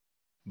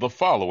The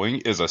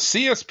following is a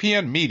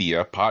CSPN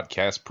Media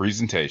podcast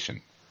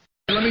presentation.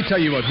 Let me tell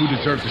you about who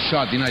deserves a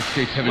shot at the United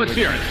States heavyweight. Let's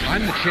hear it.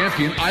 I'm the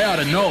champion. I ought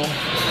to know.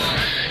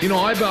 You know,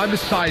 I've been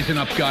sizing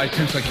up guys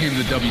since I came to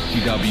the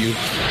WCW.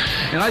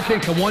 And I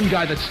think the one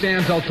guy that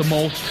stands out the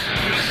most,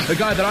 the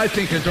guy that I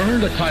think has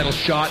earned a title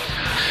shot,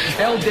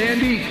 El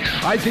Dandy,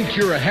 I think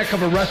you're a heck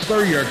of a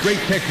wrestler. You're a great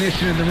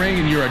technician in the ring,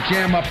 and you're a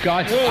jam-up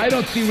guy. Whoa. I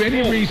don't see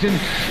any reason.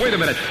 Wait a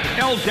minute.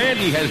 El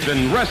Dandy has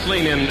been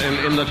wrestling in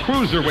the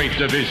cruiserweight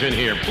division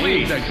here.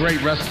 Please. He's a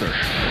great wrestler.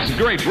 He's a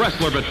great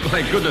wrestler, but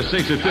my goodness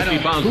sakes, at 50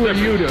 pounds Who are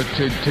difference.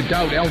 you to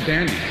doubt El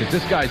Dandy? Because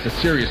this guy's a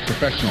serious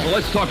professional. Well,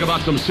 let's talk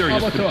about some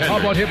serious contenders. How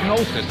about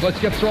hypnosis? Let's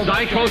get thrown.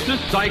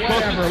 Psychosis?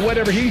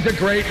 Whatever. He's a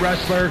great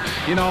wrestler,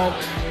 you know.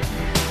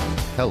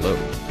 Hello,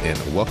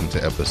 and welcome to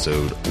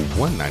episode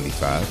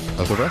 195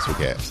 of the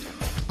WrassleCast.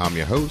 I'm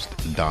your host,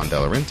 Don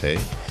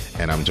Delarente,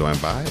 and I'm joined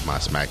by my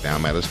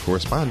SmackDown Matters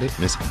correspondent,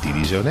 Miss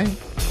Didi Jonay.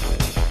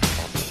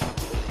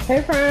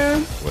 Hey,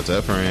 friend. What's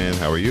up, friend?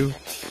 How are you?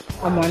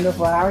 I'm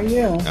wonderful. How are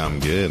you? I'm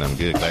good.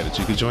 Glad that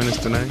you could join us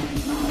tonight.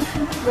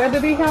 Glad to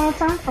be here on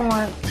time for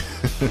once.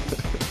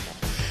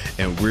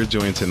 And we're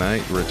joined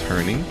tonight,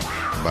 returning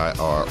by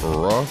our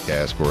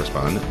RawCast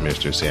correspondent,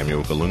 Mr.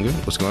 Samuel Kalunga.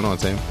 What's going on,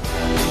 Sam?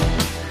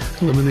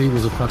 Lemonade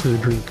was a popular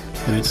drink,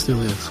 and it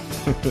still is.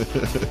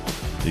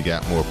 You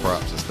got more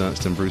props and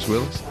stunts than Bruce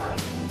Willis?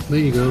 There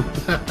you go.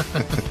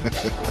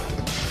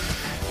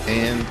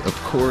 And, of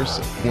course,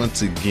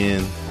 once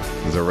again,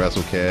 the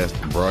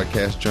WrassleCast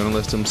broadcast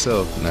journalist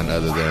himself, none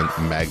other than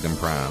Magnum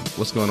Prime.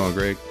 What's going on,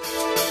 Greg?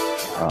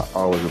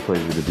 Always a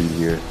pleasure to be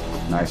here.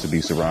 Nice to be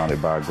surrounded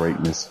by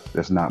greatness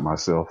that's not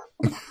myself.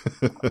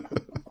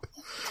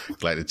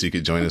 Glad that you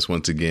could join us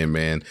once again,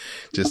 man.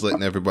 Just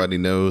letting everybody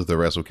know the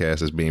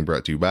WrassleCast is being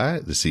brought to you by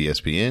the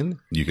CSPN.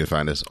 You can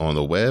find us on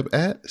the web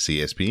at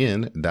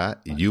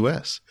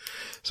cspn.us.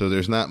 So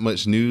there's not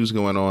much news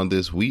going on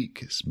this week.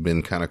 It's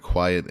been kind of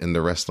quiet in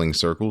the wrestling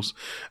circles.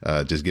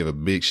 Just give a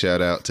big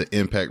shout out to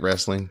Impact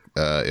Wrestling.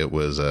 It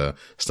was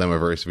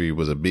Slammiversary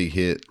was a big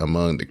hit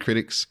among the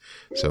critics.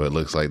 So it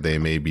looks like they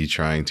may be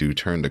trying to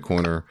turn the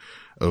corner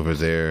over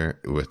there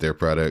with their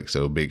product.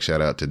 So big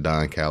shout out to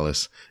Don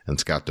Callis and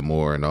Scott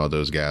D'Amore and all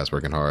those guys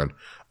working hard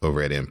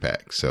over at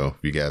Impact. So if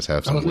you guys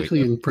have some, I was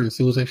actually impressed.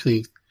 There was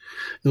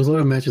a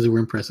lot of matches that were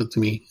impressive to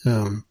me.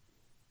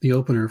 The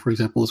opener, for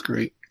example, was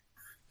great.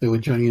 They were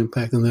Johnny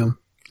Impact in them.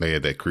 They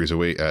had that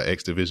Cruiserweight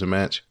X Division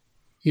match.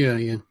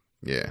 Yeah.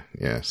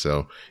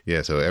 So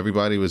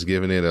everybody was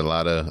giving it a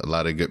lot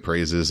of good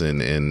praises,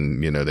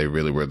 and you know, they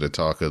really were the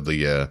talk of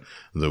the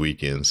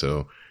weekend.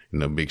 So, you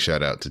know, big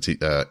shout out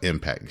to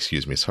Impact.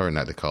 Excuse me. It's hard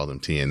not to call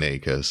them TNA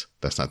because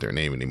that's not their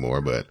name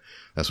anymore, but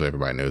that's what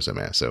everybody knows them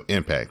as. So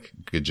Impact,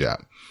 good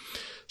job.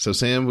 So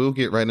Sam, we'll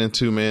get right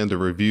into, man, the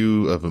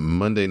review of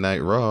Monday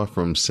Night Raw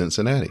from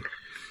Cincinnati.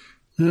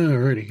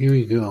 Alrighty, here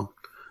we go.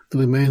 The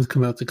McMahons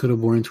come out to cut a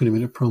boring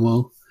 20-minute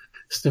promo.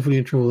 Stephanie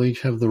and Triple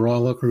H have the Raw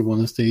locker room on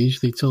the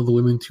stage. They tell the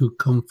women to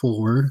come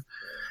forward,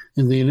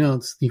 and they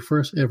announce the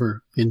first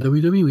ever in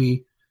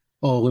WWE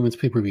all women's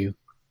pay-per-view.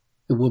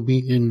 It will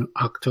be in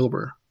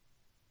October.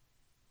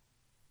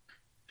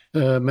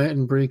 Matt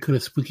and Bray cut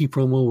a spooky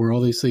promo where all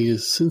they say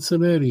is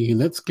Cincinnati,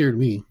 and that scared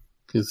me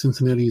because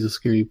Cincinnati is a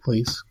scary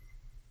place.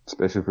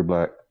 Especially for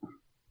black.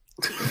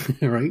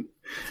 Right?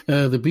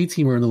 The B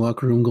team are in the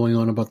locker room going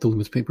on about the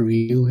women's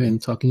pay-per-view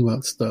and talking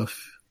about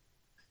stuff.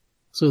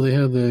 So they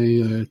have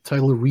a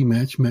title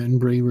rematch, Matt and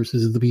Bray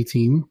versus the B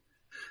team.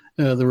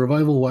 The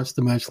Revival watched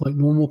the match like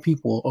normal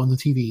people on the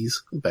TVs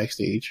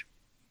backstage.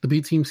 The B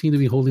team seemed to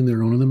be holding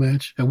their own in the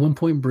match. At one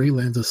point, Bray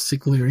lands a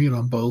sick lariat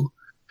on Bo,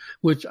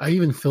 which I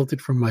even felt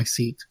it from my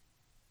seat.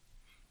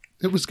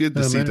 It was good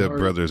to see the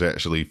brothers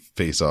actually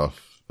face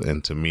off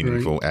into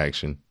meaningful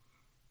action.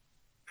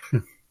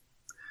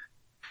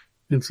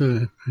 It's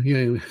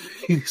you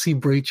see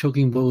Bray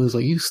choking Bo is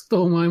like, you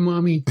stole my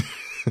mommy.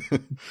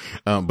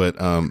 But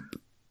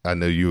I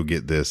know you'll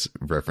get this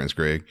reference,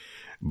 Greg,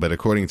 but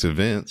according to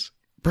Vince,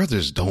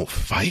 brothers don't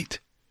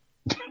fight.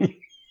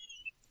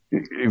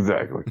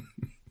 Exactly.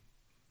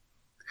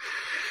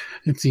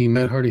 Let's see,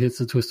 Matt Hardy hits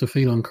the twist of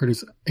fate on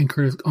Curtis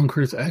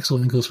Axel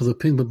and goes for the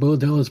pin, but Bo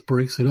Dallas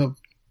breaks it up.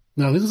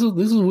 Now this is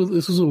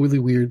a really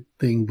weird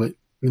thing, but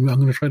I'm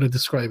going to try to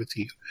describe it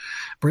to you.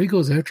 Bray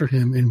goes after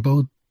him and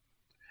Bo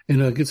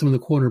gets him in the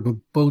corner, but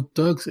Bo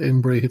ducks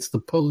and Bray hits the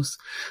post,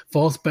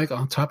 falls back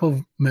on top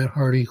of Matt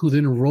Hardy, who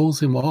then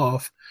rolls him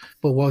off.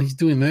 But while he's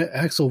doing that,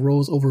 Axel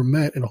rolls over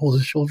Matt and holds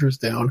his shoulders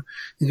down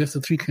and gets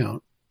the 3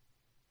 count.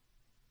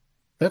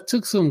 That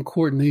took some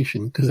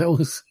coordination because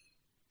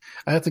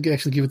I have to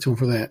actually give it to him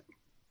for that.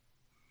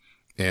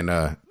 And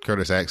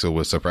Curtis Axel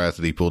was surprised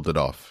that he pulled it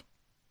off.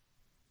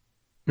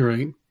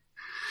 Right.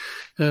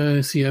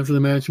 See, after the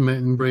match, Matt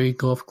and Bray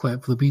golf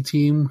clap for the B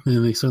team,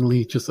 and they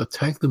suddenly just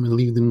attack them and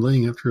leave them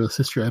laying after a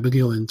Sister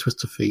Abigail and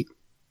Twist of Fate.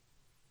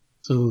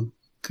 So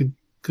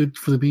good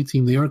for the B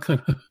team. They are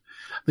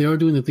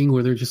doing the thing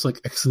where they're just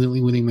like accidentally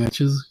winning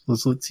matches.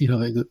 Let's see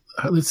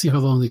let's see how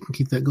long they can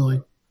keep that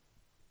going.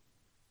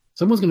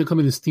 Someone's going to come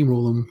in and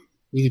steamroll them.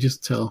 You can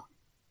just tell.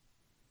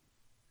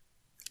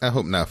 I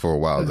hope not for a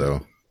while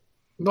though.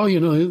 Oh,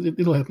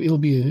 it'll happen. It'll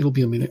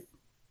be a minute.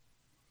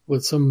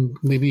 With some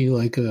maybe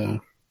like the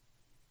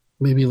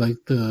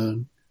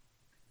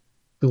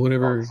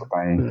whatever.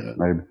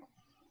 Maybe.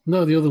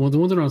 No, the other one, the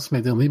ones that are on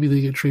SmackDown. Maybe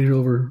they get traded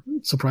over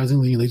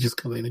surprisingly, and they just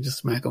come in and just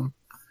smack them.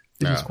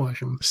 They just squash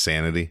them.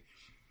 Sanity.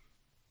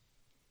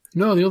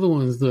 No, the other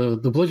ones, the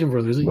Bludgeon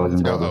Brothers.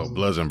 Bludgeon Brothers. Oh,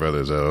 Bludgeon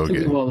Brothers. Oh,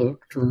 okay. To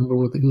remember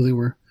who they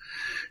were.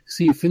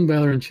 See, Finn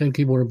Balor and Chad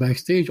Gable are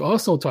backstage,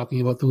 also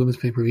talking about the women's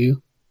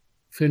pay-per-view.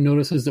 Finn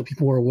notices that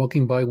people are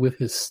walking by with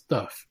his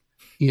stuff.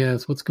 He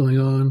asks what's going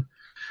on.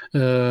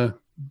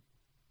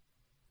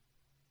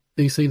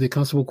 They say that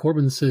Constable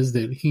Corbin says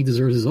that he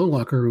deserves his own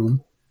locker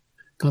room.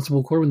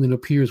 Constable Corbin then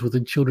appears with a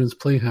children's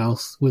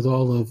playhouse with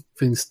all of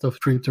Finn's stuff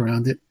draped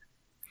around it.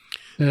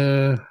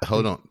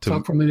 Hold on.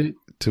 Talk for a minute.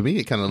 To me,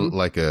 it kind of looked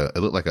like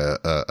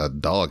a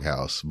dog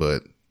house,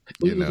 but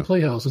it was a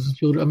playhouse. It was a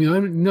children. I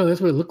mean, no, that's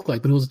what it looked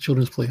like, but it was a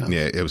children's playhouse.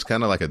 Yeah, it was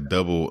kind of like a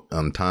double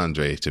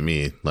entendre to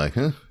me. Like,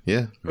 huh?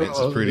 Yeah, Vince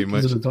is pretty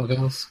much a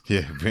doghouse.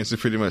 Yeah, Vince is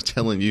pretty much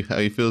telling you how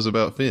he feels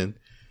about Finn.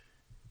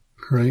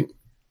 Right.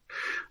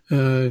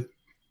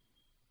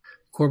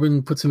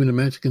 Corbin puts him in a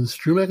match against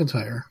Drew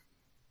McIntyre.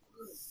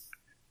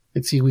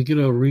 Let's see, we get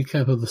a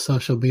recap of the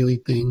Sasha Bailey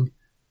thing.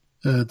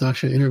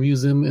 Dasha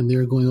interviews them, and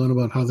they're going on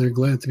about how they're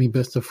glad to be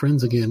best of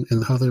friends again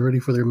and how they're ready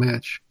for their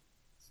match.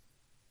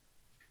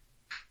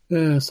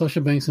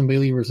 Sasha Banks and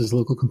Bailey versus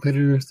local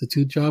competitors. The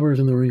two jobbers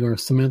in the ring are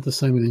Samantha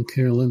Simon and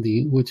Cara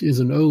Lundy, which is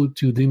an ode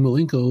to Dean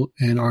Malenko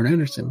and Arn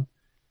Anderson.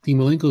 Dean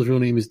Malenko's real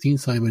name is Dean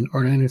Simon.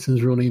 Arn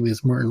Anderson's real name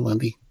is Martin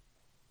Lundy.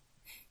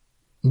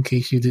 In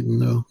case you didn't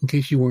know, in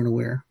case you weren't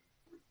aware.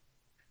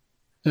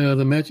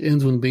 The match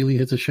ends when Bailey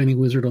hits a shiny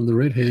wizard on the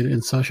redhead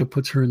and Sasha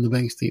puts her in the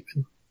bank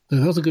statement.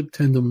 That was a good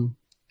tandem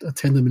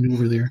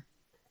maneuver there.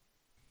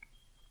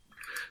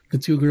 The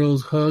two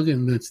girls hug,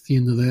 and that's the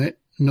end of that.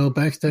 No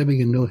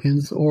backstabbing and no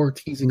hints or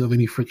teasing of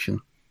any friction.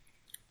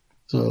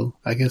 So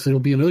I guess it'll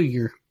be another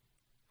year.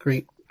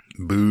 Great.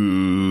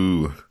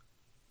 Boo.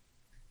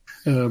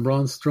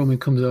 Braun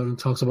Strowman comes out and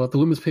talks about the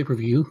women's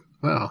pay-per-view.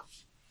 Wow.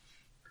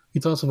 He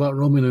talks about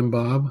Roman and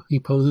Bob. He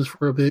poses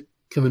for a bit.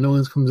 Kevin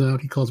Owens comes out.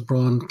 He calls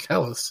Braun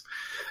callous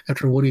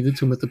after what he did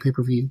to him at the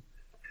pay-per-view.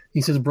 He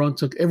says Braun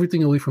took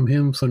everything away from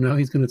him, so now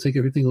he's going to take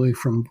everything away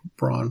from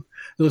Braun.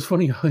 It was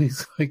funny how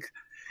he's like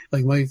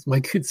my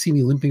kids see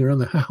me limping around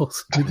the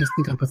house. They just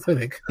think I'm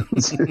pathetic.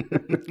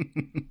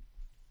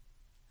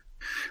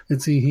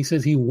 Let's see. He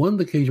says he won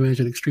the cage match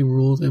at Extreme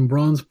Rules, and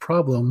Braun's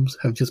problems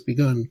have just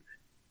begun.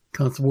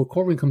 Constable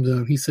Corbin comes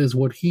out. He says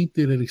what he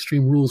did at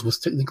Extreme Rules was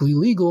technically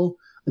legal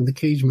in the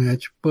cage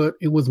match, but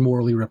it was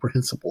morally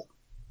reprehensible.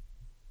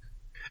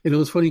 And it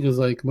was funny because,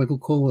 like, Michael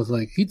Cole was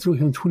like, he threw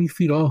him 20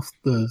 feet off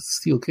the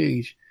steel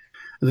cage.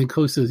 And then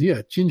Cole says,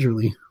 yeah,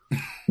 gingerly.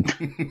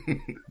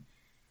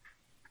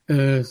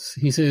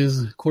 He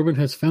says Corbin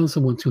has found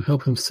someone to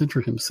help him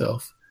center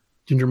himself.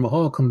 Jinder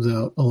Mahal comes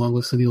out along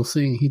with Sunil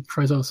Singh. He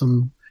tries out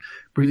some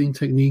breathing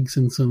techniques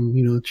and some,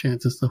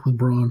 chants and stuff with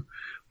Braun.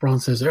 Braun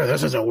says,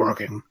 this isn't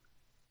working.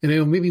 And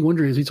it made me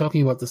wonder, is he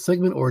talking about the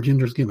segment or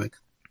Jinder's gimmick?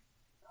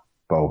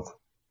 Both.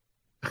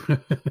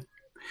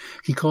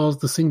 He calls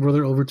the Singh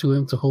brother over to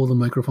him to hold the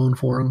microphone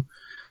for him.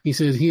 He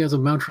says he has a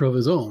mantra of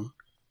his own.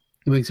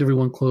 He makes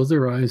everyone close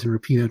their eyes and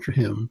repeat after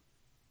him.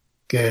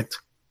 Get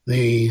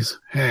these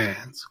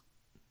hands.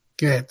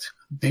 Get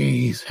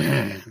these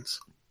hands.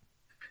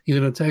 He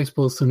then attacks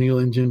both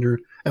Sunil and Jinder.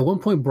 At one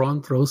point,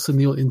 Braun throws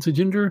Sunil into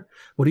Jinder,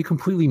 but he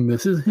completely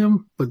misses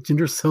him, but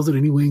Jinder sells it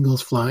anyway and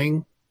goes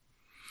flying.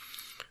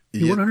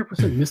 He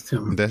 100% missed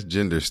him. That's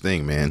Jinder's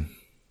thing, man.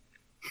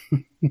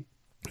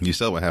 You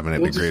saw what happened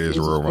at the Greatest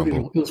Royal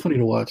Rumble. It was funny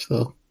to watch,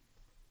 though.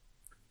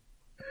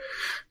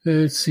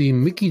 Let's see.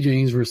 Mickie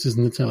James versus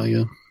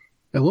Natalya.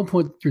 At one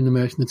point during the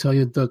match,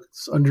 Natalya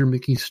ducks under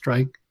Mickey's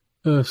strike,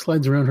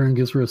 slides around her and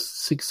gives her a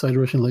 6-side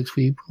Russian leg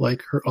sweep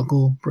like her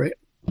uncle Bret.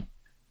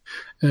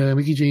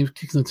 Mickie James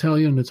kicks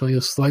Natalya, and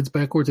Natalya slides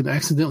backwards and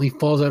accidentally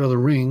falls out of the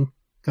ring.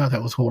 God,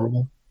 that was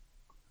horrible.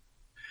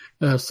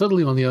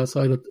 Suddenly on the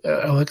outside,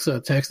 Alexa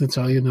attacks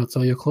Natalya.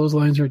 Natalya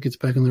clotheslines her, gets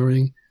back in the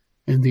ring.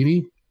 And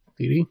Dee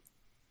Dee?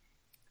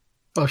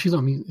 Oh, she's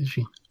on mute, is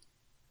she?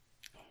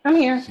 I'm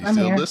here. She's I'm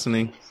still here.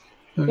 listening.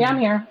 Yeah, I'm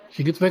here.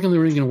 She gets back in the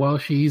ring, and while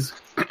she's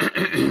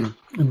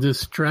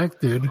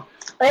distracted,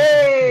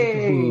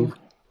 Hey!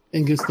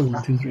 And gets the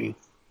 1, 2, 3.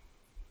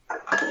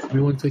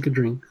 Everyone take a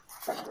drink.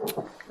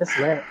 That's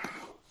lit.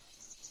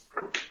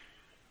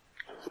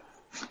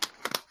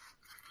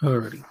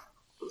 Alrighty.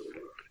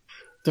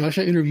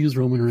 Dasha interviews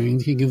Roman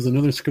Reigns. He gives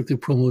another scripted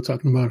promo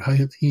talking about how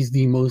he's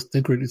the most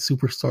decorated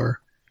superstar.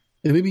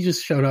 And maybe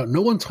just shout out,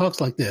 no one talks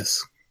like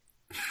this.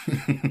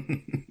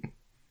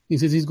 He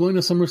says he's going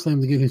to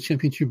SummerSlam to get his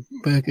championship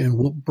back and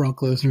whoop Brock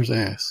Lesnar's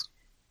ass.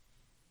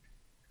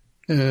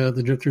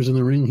 The Drifter's in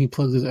the ring. He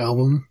plugs his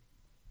album.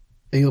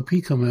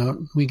 AOP come out.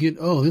 We get,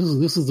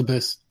 this is the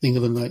best thing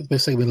of the night,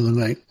 best segment of the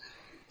night.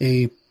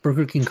 A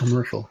Burger King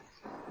commercial.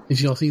 Did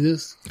y'all see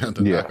this? The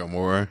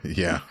Nakamura?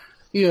 Yeah.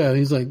 Yeah,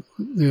 he's like,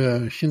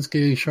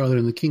 Shinsuke, Charlotte,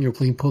 and the King are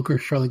playing poker.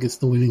 Charlotte gets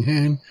the winning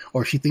hand,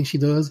 or she thinks she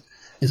does.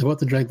 Is about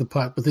to drag the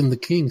pot, but then the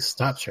King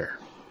stops her.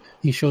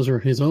 He shows her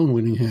his own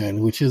winning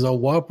hand, which is a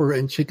Whopper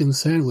and chicken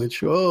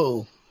sandwich.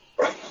 Oh.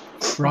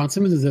 Ron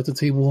Simmons is at the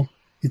table.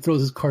 He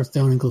throws his cards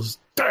down and goes,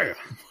 damn!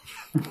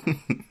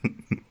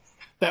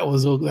 That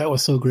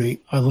was so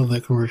great. I love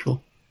that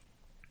commercial.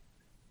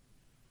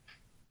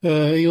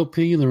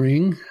 AOP in the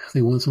ring.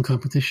 They want some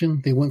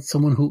competition. They want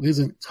someone who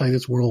isn't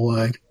Titus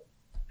Worldwide.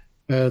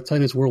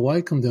 Titus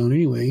Worldwide come down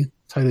anyway.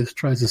 Titus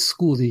tries to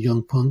school the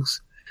young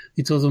punks.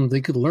 He tells them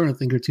they could learn a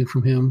thing or two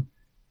from him.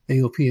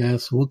 AOP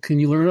asks, what can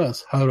you learn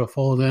us? How to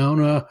fall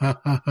down?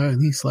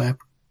 And he slap.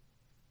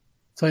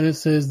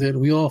 Titus says that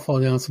we all fall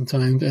down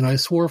sometimes, and I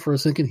swore for a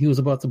second he was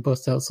about to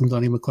bust out some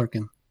Donnie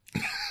McClurkin.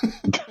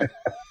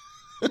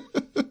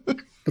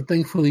 But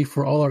thankfully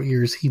for all our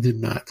ears, he did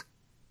not.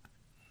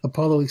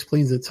 Apollo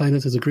explains that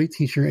Titus is a great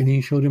teacher, and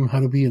he showed him how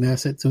to be an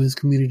asset to his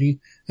community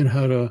and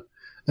how to,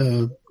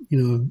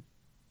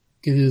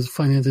 get his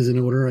finances in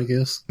order, I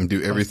guess. And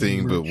do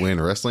everything but win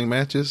wrestling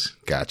matches?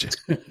 Gotcha.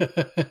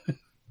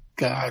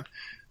 God.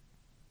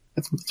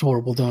 That's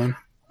horrible, Don.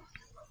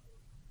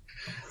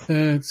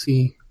 Let's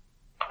see.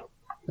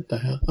 What the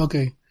hell?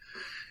 Okay.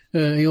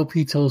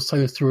 AOP tells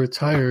Titus to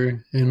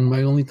retire, and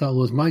my only thought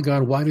was, my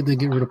God, why did they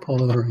get rid of Paul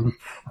Ellering?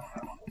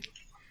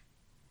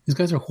 These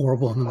guys are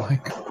horrible on the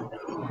mic.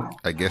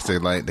 I guess they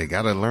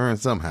gotta learn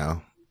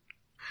somehow.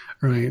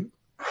 Right.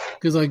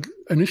 Because,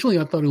 initially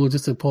I thought it was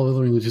just that Paul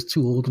Ellering was just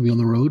too old to be on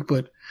the road,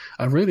 but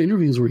I've read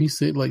interviews where he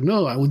said,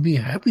 no, I would be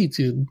happy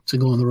to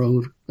go on the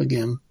road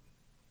again.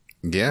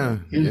 Yeah.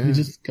 They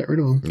just got rid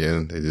of him.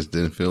 Yeah, they just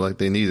didn't feel like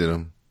they needed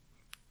him.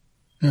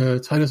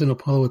 Titus and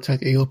Apollo attack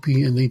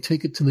AOP, and they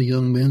take it to the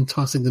young men,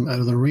 tossing them out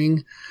of the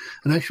ring.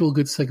 An actual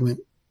good segment.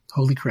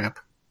 Holy crap.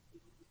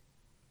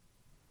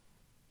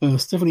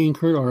 Stephanie and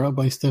Kurt are out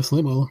by Steph's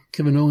limo.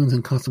 Kevin Owens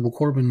and Constable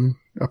Corbin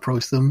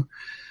approach them.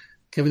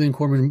 Kevin and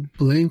Corbin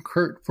blame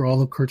Kurt for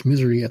all of Kurt's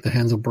misery at the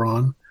hands of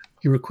Braun.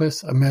 He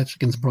requests a match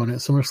against Braun at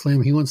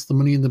SummerSlam. He wants the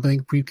Money in the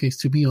Bank briefcase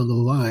to be on the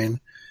line,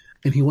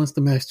 and he wants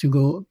the match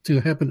to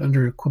happen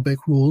under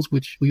Quebec rules,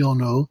 which we all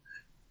know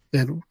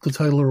that the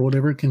title or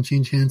whatever can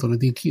change hands on a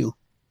DQ.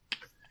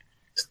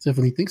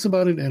 Stephanie thinks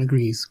about it and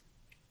agrees.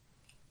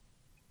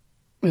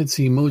 Let's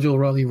see, Mojo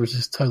Rawley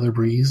versus Tyler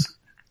Breeze.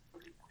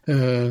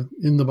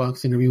 In the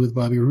box interview with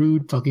Bobby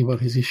Roode, talking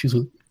about his issues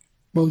with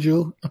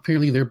Mojo.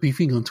 Apparently they're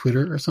beefing on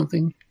Twitter or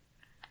something.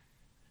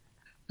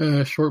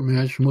 Short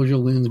match.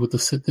 Mojo wins with the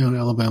sit-down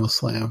Alabama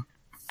slam.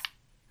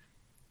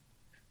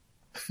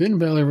 Finn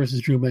Balor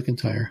versus Drew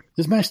McIntyre.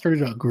 This match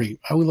started out great.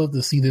 I would love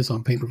to see this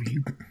on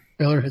pay-per-view.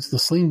 Balor hits the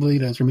sling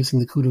blade after missing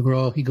the coup de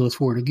grace. He goes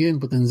forward again,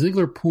 but then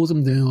Ziggler pulls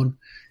him down,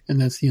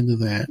 and that's the end of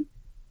that.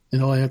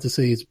 And all I have to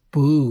say is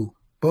boo,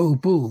 boo,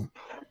 boo.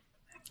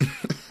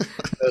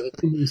 The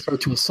two men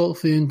start to assault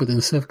Finn, but then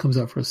Seth comes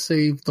out for a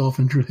save. Dolph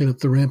and Drew head up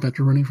the ramp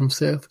after running from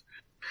Seth.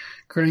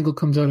 Kurt Angle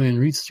comes out and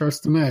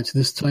restarts the match,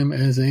 this time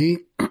as a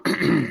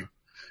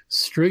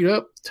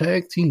straight-up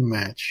tag team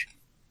match.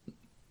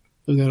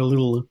 We got a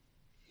little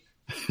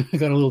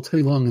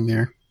Teddy Long in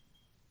there.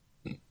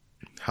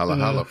 Holla,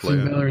 holla,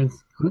 player.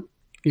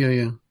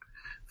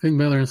 Finn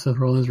Balor and Seth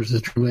Rollins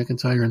versus Drew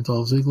McIntyre and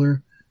Dolph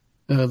Ziggler.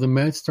 The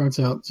match starts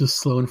out just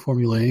slow and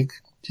formulaic.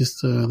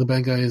 Just the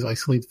bad guys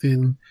isolate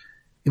Finn,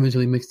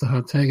 eventually makes the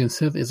hot tag, and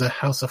Seth is a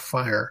house of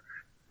fire.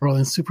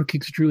 Rollins super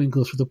kicks Drew and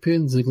goes for the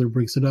pin. Ziggler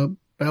breaks it up.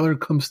 Balor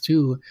comes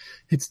to,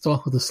 hits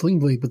Dolph with a sling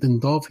blade, but then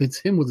Dolph hits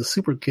him with a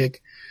super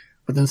kick,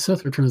 but then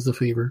Seth returns the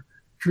favor.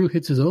 Drew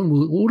hits his own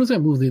move. What is that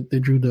move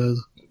that Drew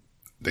does?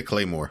 The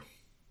Claymore.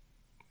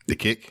 The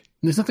kick?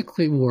 It's not the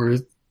Claymore.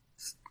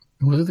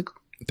 What is it?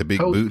 The big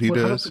boot he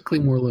does? How does the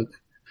Claymore look?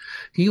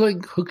 He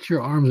hooks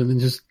your arms and then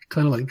just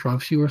kind of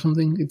drops you or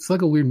something. It's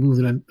like a weird move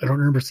that I don't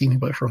remember seeing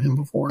anybody from him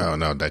before. Oh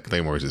no, that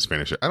Claymore is his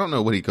finisher. I don't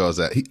know what he calls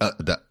that. He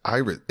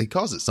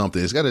calls it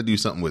something. It's got to do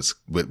something with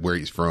where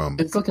he's from.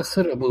 It's like a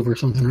setup move or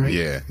something, right?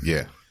 Yeah.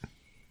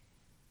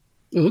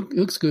 It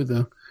looks good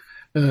though.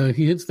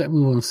 He hits that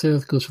move on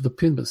Seth, goes for the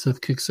pin, but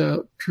Seth kicks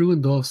out. Drew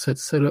and Dolph set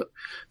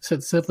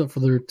Seth up for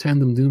their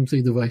tandem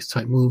Doomsday Device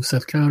type move.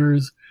 Seth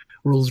counters,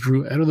 rolls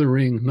Drew out of the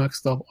ring,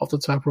 knocks Dolph off the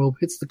top rope,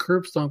 hits the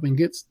curb stomp, and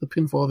gets the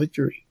pinfall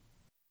victory.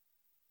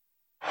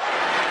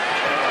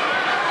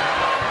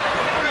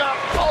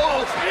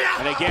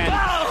 And again,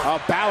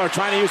 Balor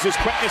trying to use his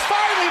quickness.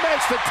 Finally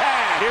makes the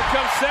tag. Here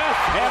comes Seth.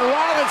 And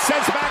Rollins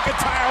sends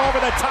McIntyre over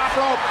the top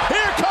rope.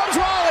 Here comes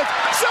Rollins.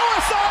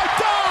 Suicide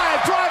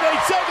dive. Driving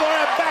Ziggler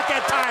and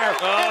McIntyre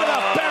into the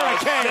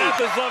barricade.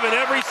 Seth is loving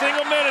every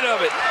single minute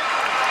of it.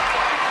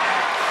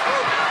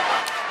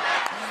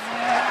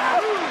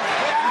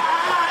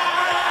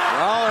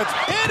 Rollins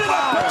into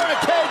the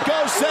barricade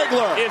goes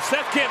Ziggler. If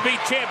Seth can't be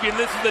champion,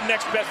 this is the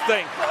next best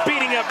thing.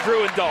 Beating up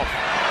Drew and Dolph.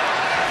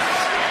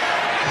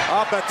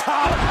 Up the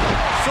top,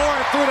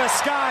 soaring through the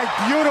sky,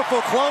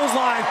 beautiful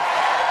clothesline.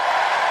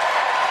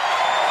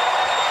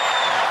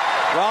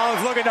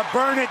 Rollins looking to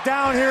burn it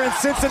down here in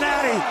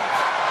Cincinnati.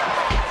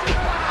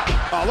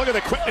 Oh, look at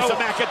the quickness of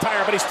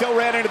McIntyre, but he still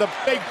ran into the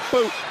big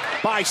boot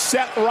by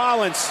Seth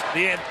Rollins.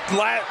 The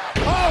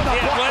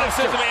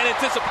athleticism and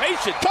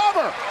anticipation.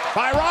 Cover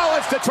by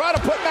Rollins to try to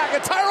put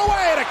McIntyre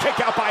away, and a kick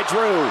out by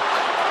Drew.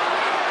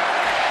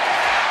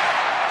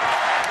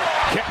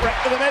 Kick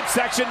right to the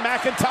midsection.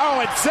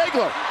 McIntyre and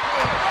Ziggler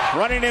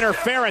running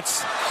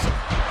interference.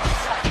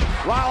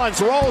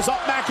 Rollins rolls up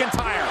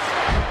McIntyre.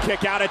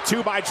 Kick out at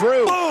 2 by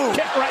Drew. Boom.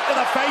 Kick right to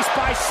the face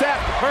by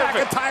Seth.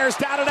 Perfect. McIntyre's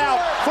down and out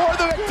for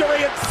the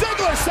victory, and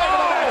Ziggler saving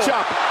the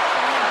matchup.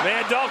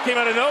 Man, Dolph came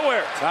out of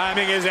nowhere.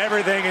 Timing is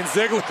everything, and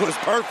Ziggler was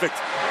perfect.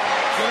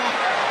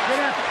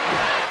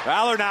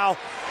 Balor now.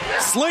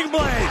 Sling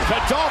blade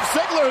to Dolph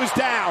Ziggler, who's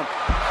down.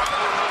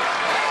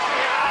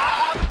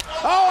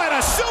 Oh, and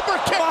a super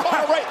kick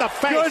right in the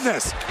face.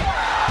 Goodness.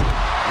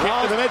 Kick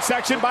to the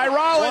midsection by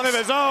Rollins. One of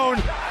his own.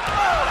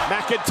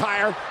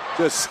 McIntyre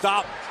just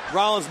stop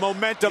Rollins'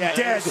 momentum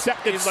dead.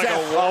 He's like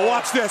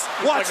watch this.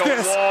 Watch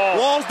this.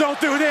 Walls don't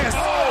do this.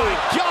 Oh, my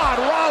God.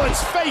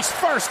 Rollins face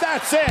first.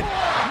 That's it.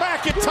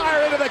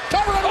 McIntyre into the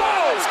cover, and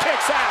Rollins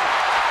kicks out.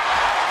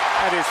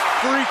 That is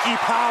freaky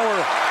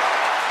power.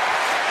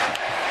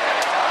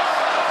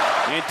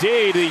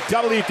 Indeed, the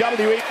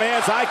WWE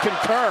fans, I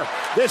concur.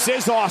 This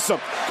is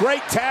awesome.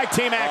 Great tag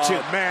team action.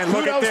 Oh, man,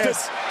 look at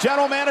this.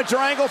 General Manager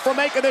Angle for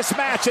making this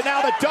match. And now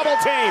the double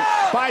team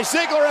by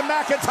Ziggler and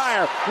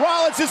McIntyre.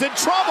 Rollins is in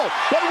trouble,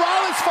 but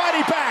Rollins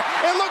fighting back.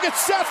 And look at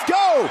Seth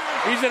go.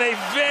 He's in a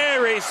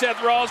very Seth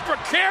Rollins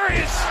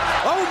precarious.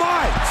 Oh,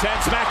 my.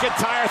 Sends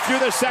McIntyre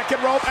through the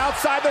second rope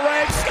outside the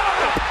ring.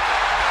 Stop.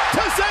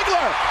 To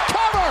Ziggler.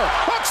 Cover.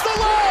 Hooks the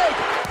leg.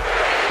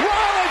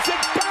 Rollins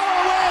and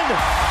Balor win.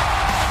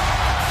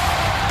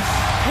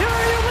 Here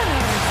are your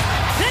winners,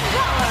 Finn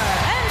Balor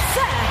and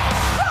Seth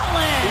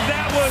Rollins.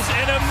 That was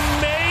an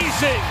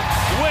amazing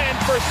win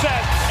for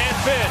Seth and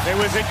Finn. It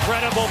was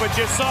incredible, but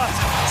you saw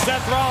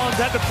Seth Rollins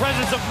had the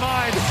presence of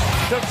mind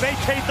to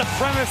vacate the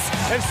premise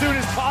as soon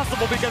as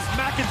possible because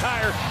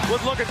McIntyre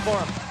was looking for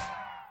him.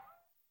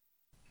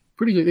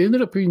 Pretty good. It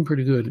ended up being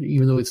pretty good,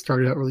 even though it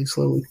started out really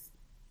slowly.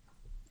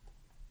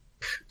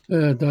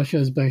 Dasha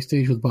is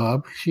backstage with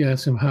Bob. She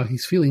asks him how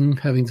he's feeling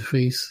how he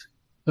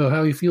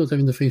feels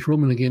having to face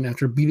Roman again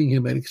after beating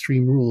him at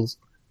Extreme Rules.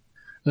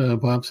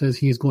 Bob says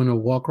he is going to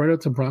walk right up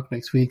to Brock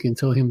next week and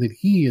tell him that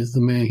he is the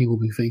man he will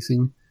be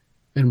facing,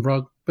 and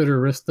Brock better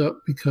rest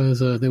up because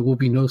there will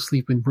be no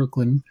sleep in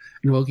Brooklyn,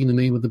 invoking the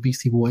name of the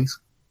Beastie Boys.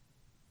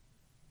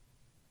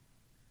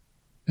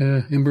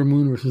 Ember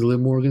Moon versus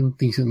Liv Morgan,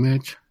 decent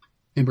match.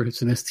 Ember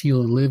hits an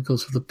STL and Liv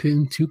goes for the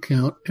pin, 2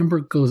 count. Ember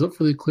goes up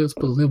for the Eclipse,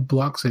 but Liv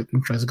blocks it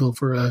and tries to go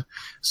for a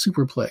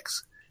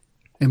superplex.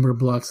 Ember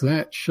blocks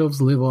that,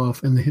 shoves Liv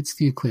off, and hits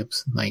the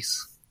Eclipse.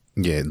 Nice.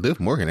 Yeah,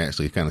 Liv Morgan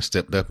actually kind of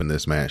stepped up in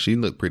this match. She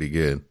looked pretty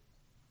good.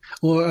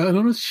 Well, I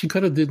noticed she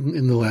kind of did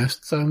in the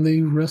last time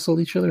they wrestled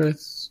each other.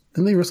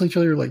 Didn't they wrestle each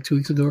other like 2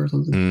 weeks ago or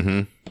something?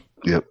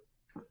 Mm-hmm. Yep.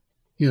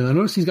 Yeah, I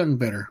noticed he's gotten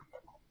better.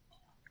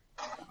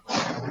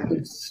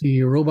 Let's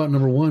see, Robot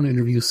number 1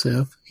 interviews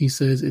Seth. He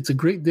says, it's a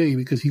great day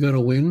because he got a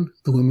win.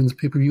 The women's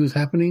pay-per-view is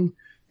happening.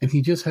 And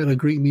he just had a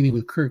great meeting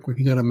with Kirk where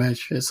he got a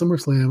match at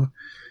SummerSlam.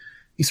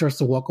 He starts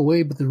to walk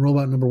away, but then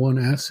Robot number 1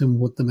 asks him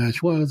what the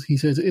match was. He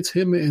says, it's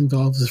him and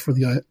Dolph for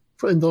the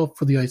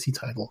IC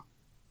title.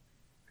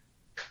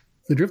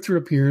 The Drifter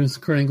appears.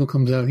 Kurt Angle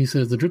comes out. He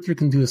says the Drifter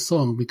can do a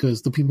song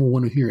because the people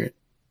want to hear it.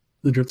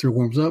 The Drifter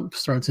warms up,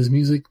 starts his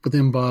music, but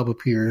then Bob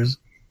appears.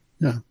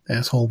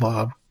 Asshole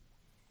Bob.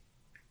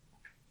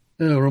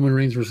 Roman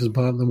Reigns versus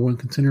Bob, number 1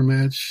 contender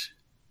match.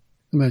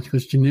 The match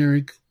goes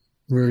generic,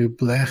 very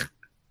black.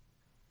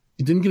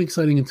 It didn't get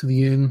exciting until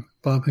the end.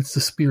 Bob hits the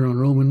spear on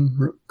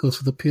Roman, goes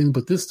for the pin,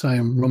 but this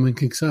time Roman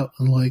kicks out,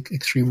 unlike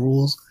Extreme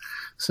Rules.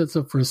 Sets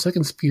up for a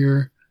second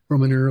spear.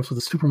 Roman interrupts with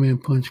a Superman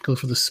punch, goes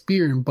for the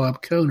spear, and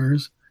Bob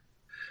counters.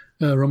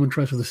 Roman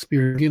tries for the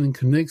spear again and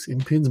connects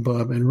and pins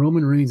Bob, and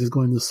Roman Reigns is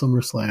going to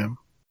SummerSlam.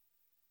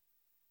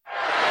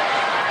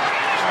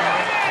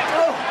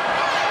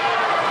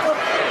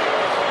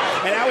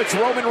 It's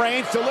Roman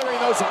Reigns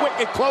delivering those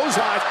wicked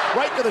clotheslines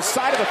right to the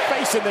side of the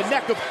face and the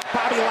neck of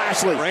Bobby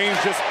Lashley. Reigns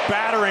just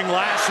battering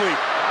Lashley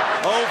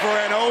over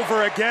and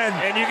over again.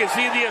 And you can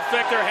see the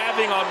effect they're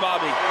having on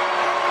Bobby.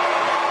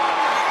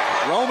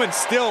 Roman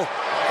still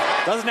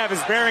doesn't have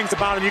his bearings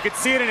about him. You can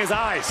see it in his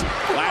eyes.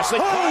 Lashley.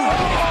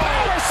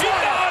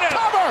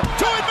 Cover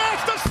to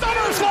advance to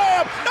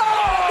SummerSlam.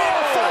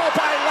 Fall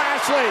by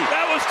Lashley.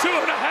 That was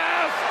 2.5.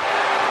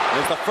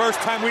 It's the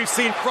first time we've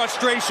seen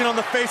frustration on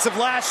the face of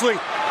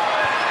Lashley.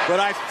 But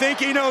I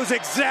think he knows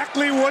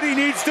exactly what he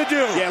needs to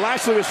do. Yeah,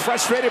 Lashley was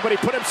frustrated, but he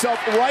put himself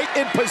right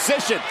in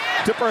position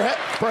to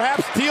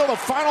perhaps deal the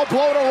final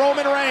blow to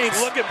Roman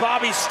Reigns. Look at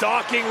Bobby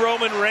stalking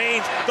Roman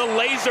Reigns. The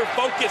laser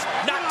focus,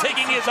 not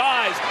taking his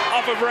eyes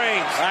off of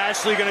Reigns.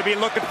 Lashley going to be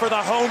looking for the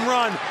home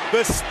run,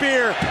 the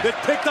spear that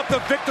picked up the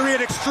victory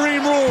at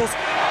Extreme Rules.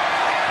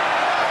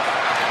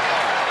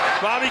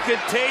 Bobby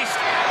could taste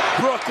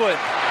Brooklyn.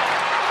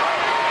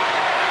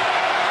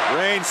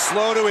 Reigns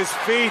slow to his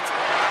feet.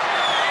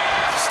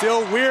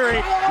 Still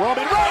weary.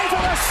 Roman Reigns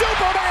with a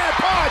Superman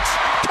punch.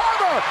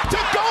 Cover. to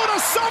go to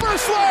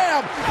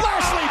SummerSlam.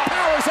 Lashley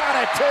powers on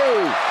it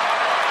too.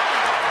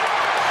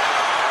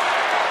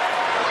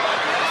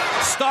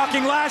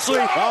 Stalking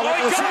Lashley. Oh, look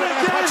at the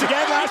Superman punch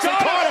again. Lashley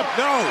caught him.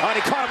 No. Oh,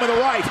 he caught him with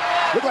the right.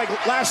 Looked like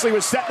Lashley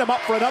was setting him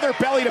up for another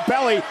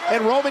belly-to-belly,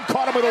 and Roman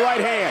caught him with the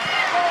right hand.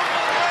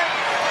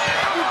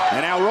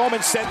 And now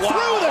Roman sent through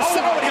the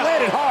center, and he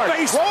landed hard.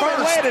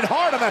 Roman landed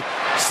hard on the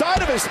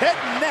side of his head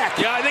and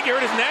neck. Yeah, I think he hurt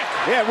his neck.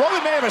 Yeah,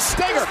 Roman may have a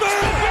stinger.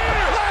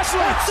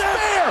 Lashley,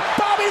 spear!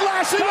 Bobby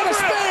Lashley with a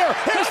spear!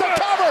 Here's the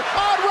cover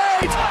on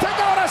Reigns to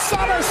go to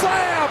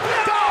SummerSlam!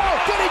 No!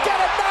 Did he get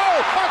it? No!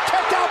 A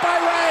kick out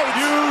by Reigns!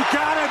 You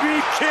gotta be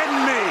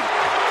kidding me!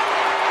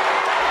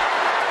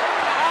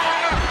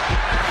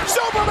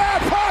 Superman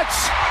punch!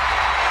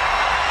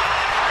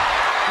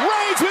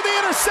 Reigns with the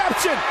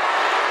interception!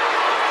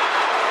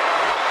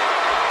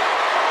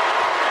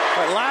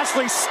 But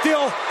Lashley's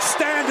still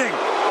standing,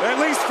 at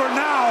least for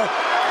now.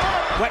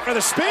 Went for the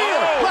spear.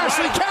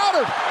 Lashley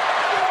countered.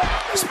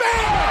 Spear!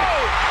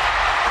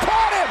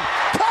 Caught him!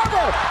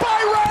 Cover by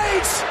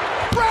Reigns!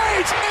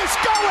 Reigns is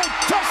going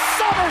to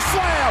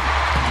SummerSlam!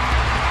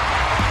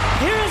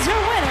 Here is your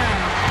winner,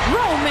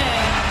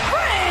 Roman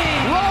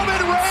Reigns!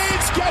 Roman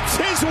Reigns gets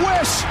his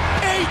wish.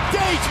 A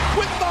date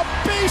with the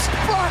Beast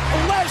Brock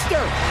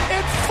Lesnar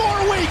in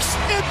 4 weeks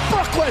in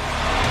Brooklyn.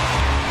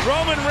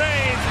 Roman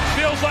Reigns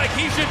feels like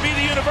he should be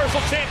the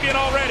Universal Champion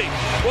already.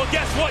 Well,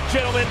 guess what,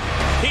 gentlemen?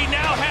 He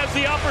now has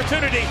the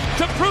opportunity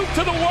to prove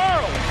to the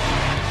world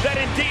that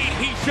indeed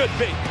he should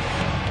be.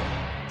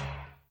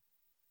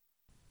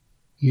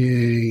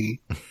 Yay.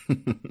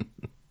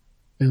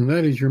 And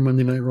that is your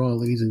Monday Night Raw,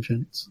 ladies and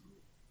gents.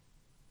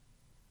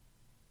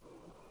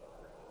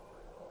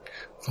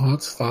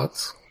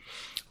 Thoughts?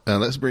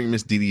 Let's bring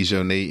Miss Didi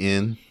Jonay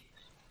in.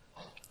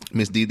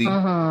 Miss Didi,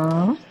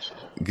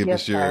 give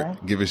us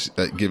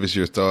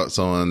your thoughts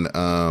on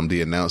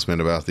the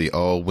announcement about the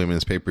all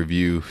women's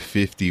pay-per-view.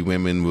 50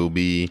 women will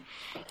be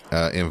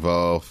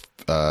involved,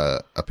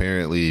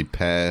 apparently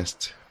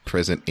past,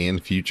 present,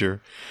 and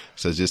future.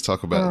 So just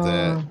talk about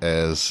that,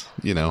 as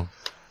you know,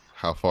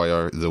 how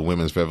far the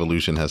women's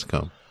revolution has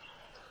come.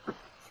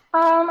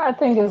 I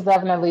think it's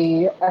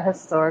definitely a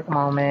historic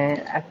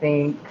moment. I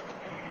think,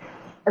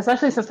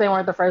 especially since they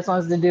weren't the first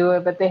ones to do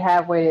it, but they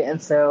have waited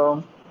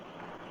until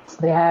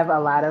they have a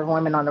lot of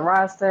women on the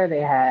roster. They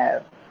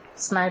have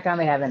SmackDown,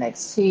 they have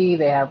NXT,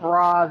 they have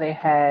Raw, they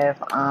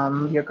have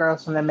your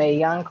girls from the Mae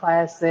Young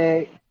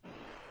Classic.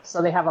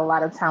 So they have a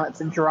lot of talent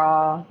to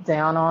draw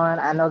down on.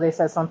 I know they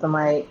said something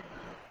like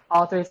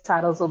all 3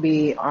 titles will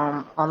be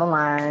on the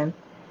line.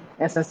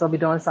 And since they'll be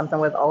doing something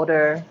with the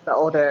older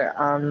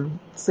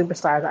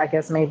superstars, I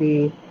guess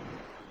maybe,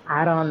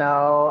 I don't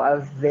know, a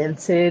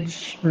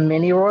vintage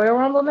mini Royal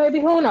Rumble, maybe?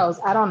 Who knows?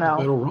 I don't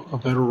know. A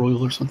Battle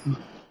Royal or something?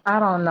 I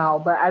don't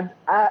know. But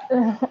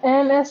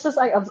and it's just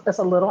like, it's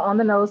a little on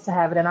the nose to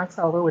have it in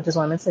October, which is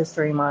Women's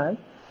History Month.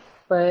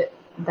 But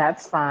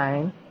that's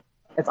fine.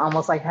 It's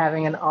almost like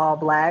having an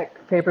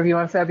all-black pay-per-view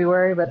in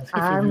February, but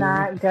I'm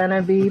not going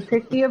to be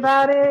picky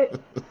about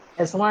it.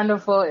 It's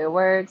wonderful. It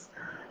works.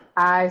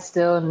 I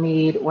still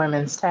need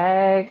women's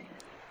tag.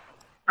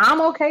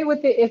 I'm okay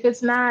with it if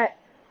it's not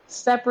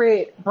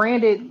separate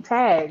branded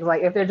tags.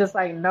 Like if they're just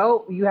like,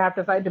 nope, you have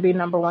to fight to be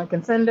number 1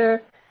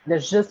 contender.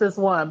 There's just this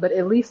one. But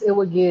at least it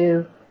would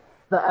give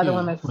the other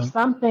women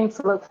something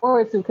to look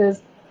forward to.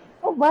 Because,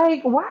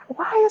 like,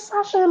 why is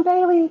Sasha and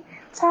Bayley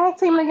tag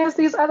teaming against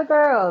these other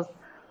girls?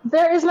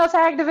 There is no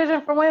tag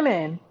division for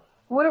women.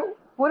 What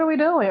are we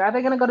doing? Are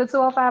they going to go to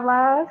 205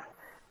 Live?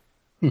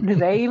 Do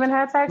they even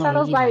have tag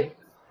titles? Like,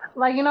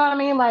 you know what I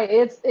mean? Like,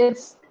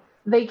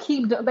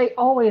 they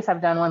always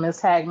have done women's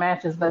tag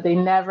matches, but they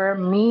never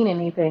mean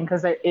anything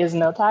because there is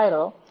no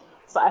title.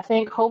 So I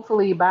think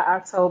hopefully by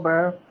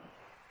October,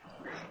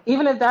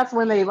 even if that's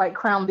when they like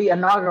crown the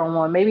inaugural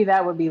one, maybe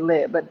that would be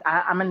lit. But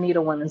I'm gonna need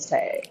a women's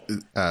tag.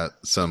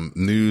 Some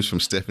news from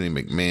Stephanie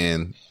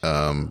McMahon.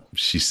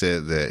 She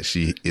said that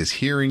she is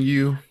hearing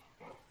you,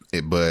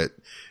 but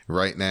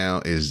right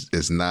now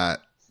is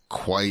not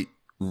quite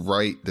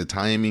right, the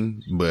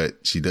timing, but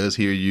she does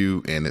hear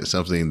you, and it's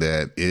something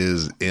that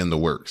is in the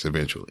works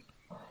eventually.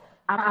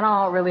 I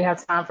don't really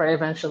have time for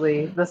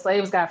eventually. The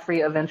slaves got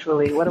free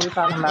eventually. What are we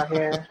talking about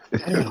here?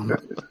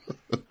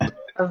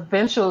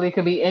 Eventually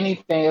could be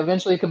anything.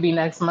 Eventually could be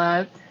next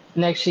month,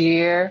 next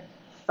year,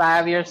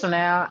 5 years from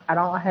now. I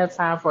don't have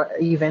time for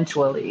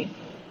eventually.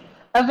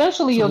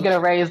 Eventually you'll get a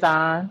raise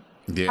on.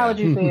 Yeah. How would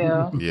you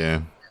feel?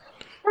 Yeah.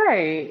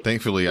 Right.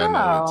 Thankfully, I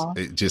know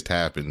it just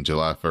happened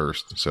July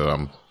 1st, so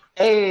I'm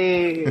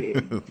Hey,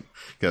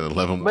 got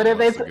 11 more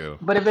months to go.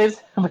 But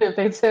if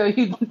they tell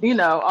you, you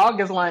know,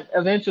 August 1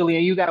 eventually,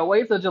 and you got to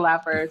wait till July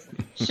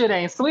 1st, shit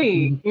ain't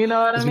sweet. You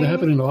know what I mean? It's going to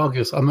happen in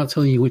August. I'm not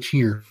telling you which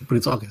year, but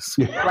it's August.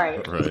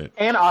 Right.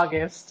 And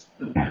August.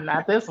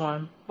 Not this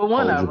one, but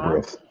one of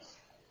them.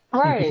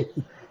 Right.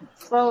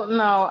 So,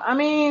 no, I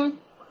mean,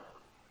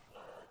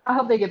 I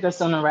hope they get this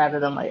sooner rather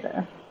than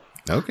later.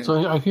 Okay.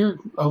 So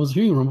I was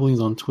hearing rumblings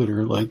on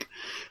Twitter, like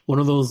one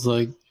of those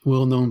like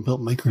well-known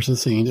belt makers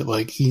is saying that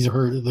like he's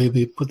heard that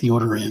they put the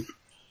order in.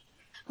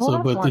 Well,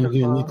 So, that's but then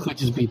again, wonderful.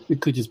 it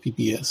could just be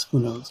BS. Who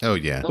knows? Oh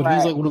yeah. But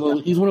he's like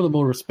he's one of the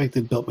more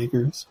respected belt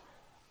makers.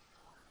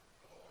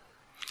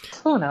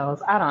 Who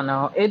knows? I don't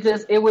know.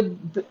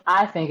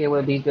 I think it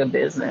would be good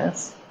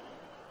business.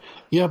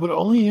 Yeah, but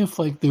only if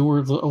like they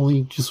were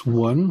only just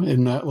one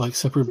and not like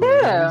separate.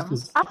 Yeah,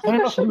 brands, I think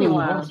there should be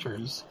one.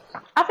 Rosters.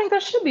 I think there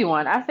should be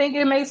one. I think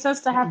it makes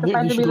sense to have the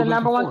fight to be the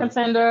number one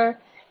contender.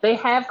 They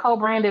have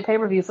co-branded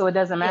pay-per-view, so it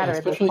doesn't matter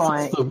at this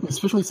point.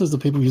 Especially since the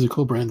pay-per-views are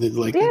co-branded.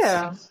 Like,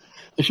 yeah,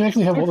 they should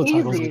actually have all the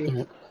titles. Easy. Like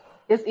that.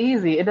 It's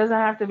easy. It doesn't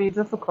have to be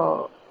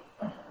difficult.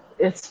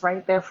 It's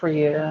right there for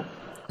you.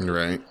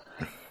 Right.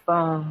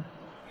 Boom.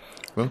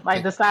 Well,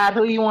 like decide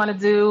who you want to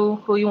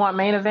do, who you want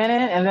main evented,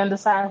 and then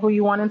decide who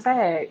you want in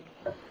tag.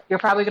 You're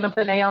probably gonna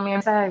put Naomi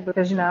in tag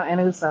because and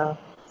Uso.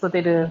 That's what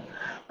they do.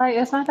 Like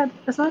it's not that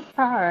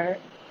hard.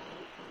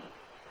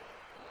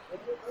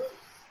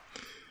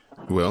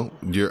 Well,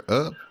 you're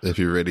up if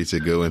you're ready to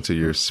go into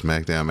your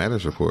SmackDown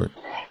Matters report.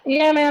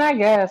 Yeah, man, I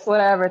guess.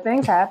 Whatever.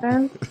 Things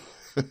happen.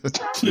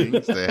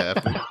 Things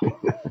that happen.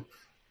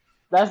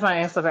 That's my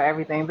answer for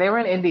everything. They were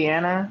in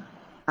Indiana.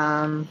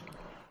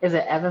 Is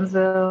it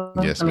Evansville?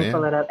 Yes, Let me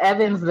pull it up.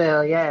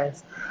 Evansville,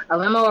 yes. A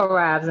limo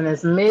arrives and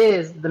it's the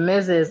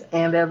Mrs.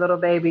 and their little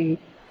baby,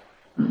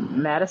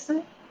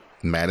 Madison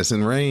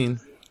Rain.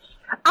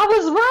 I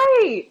was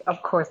right.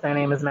 Of course their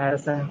name is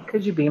Madison.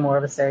 Could you be more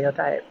of a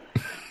stereotype?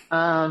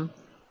 But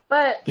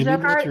they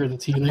named her the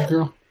TNA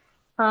girl?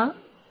 Huh?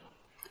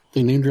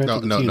 They named her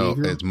after No, the TNA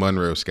girl? it's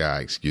Monroe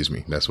Sky. Excuse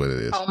me. That's what it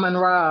is. Oh,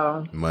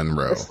 Monroe.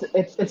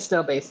 It's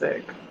still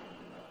basic.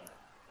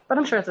 But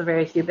I'm sure it's a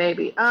very cute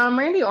baby.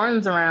 Randy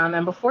Orton's around,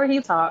 and before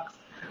he talks,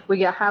 we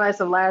get highlights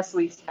of last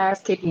week's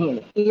ass-kicking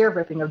and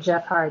ear-ripping of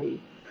Jeff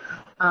Hardy.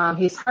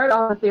 He's heard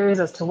all the theories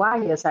as to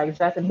why he attacked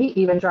Jeff, and he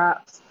even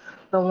drops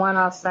the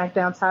one-off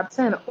SmackDown Top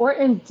 10.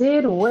 Orton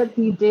did what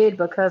he did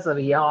because of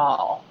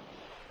y'all.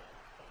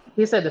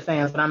 He said the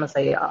fans, but I'm going to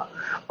say y'all.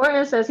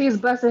 Orton says he's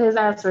busted his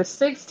ass for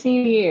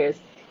 16 years.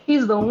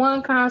 He's the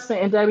one constant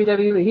in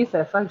WWE. He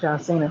said, fuck John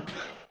Cena.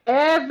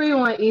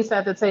 Everyone eats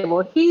at the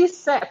table. He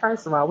said,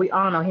 first of all, we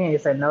all know he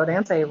ain't said no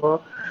damn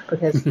table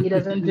because he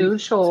doesn't do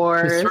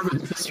chores.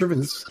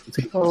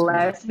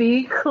 Let's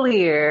be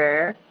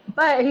clear.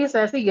 But he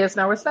says he gets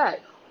no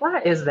respect.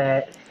 Why is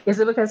that? Is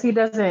it because he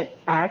doesn't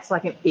act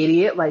like an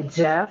idiot like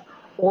Jeff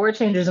or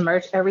changes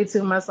merch every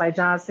 2 months like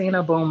John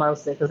Cena? Boom,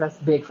 roasted, because that's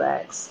big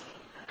facts.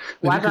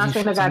 Why John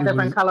Cena got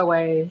different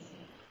colorways?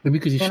 Maybe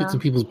because he shits in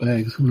people's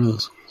bags. Who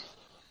knows?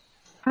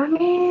 I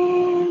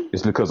mean...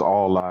 It's because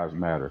all lives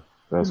matter.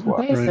 That's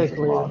why.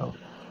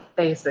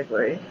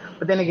 Basically.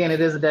 But then again, it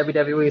is a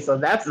WWE, so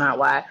that's not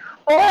why.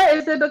 Or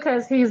is it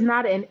because he's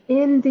not an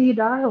indie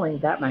darling?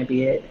 That might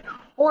be it.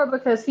 Or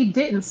because he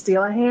didn't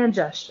steal a hand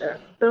gesture.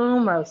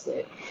 Boom,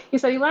 roasted. He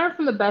said he learned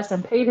from the best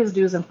and paid his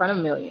dues in front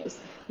of millions.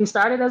 He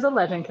started as a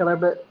legend killer,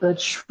 but the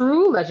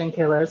true legend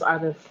killers are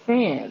the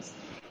fans.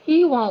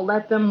 He won't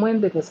let them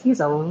win because he's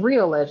a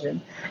real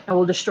legend and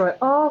will destroy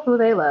all who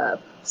they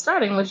love,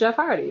 starting with Jeff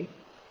Hardy.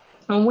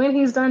 And when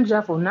he's done,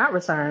 Jeff will not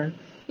return.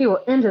 He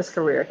will end his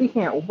career. He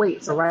can't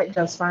wait to write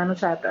Jeff's final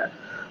chapter.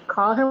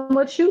 Call him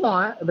what you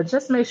want, but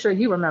just make sure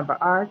you remember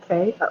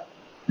RKO.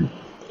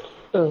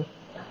 Ooh,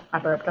 I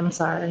burped. I'm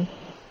sorry.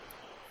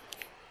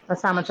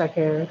 That's how much I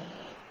cared.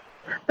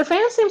 The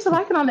fans seem to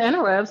like it on the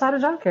interwebs. How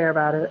did y'all care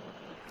about it?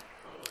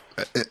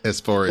 As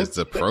far as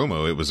the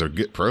promo, it was a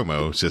good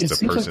promo. It's just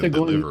the person like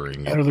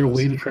delivering out of their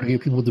way to try to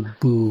get people to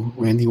boo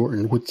Randy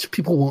Orton, which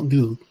people won't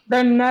do.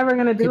 They're never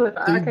going to do it.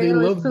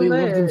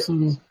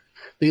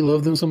 They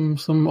love them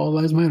some All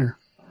Lives Matter.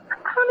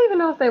 I don't even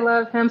know if they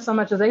love him so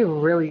much as they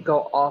really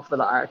go off for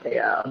the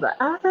RKO. But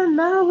out of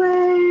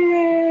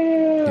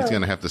nowhere. He's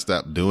going to have to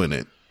stop doing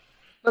it.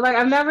 But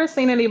I've never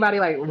seen anybody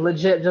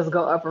legit just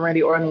go up for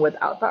Randy Orton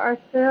without the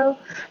RKO.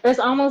 It's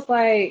almost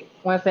like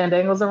when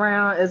Fandango's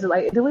around, is it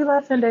like, do we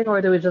love Fandango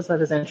or do we just love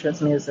his entrance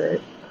music?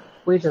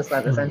 We just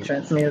love his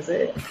entrance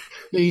music.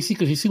 Yeah, you see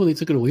when they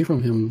took it away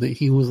from him, that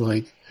he was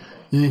like,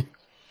 eh.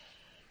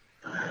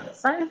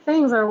 Certain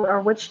things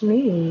are what you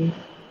need.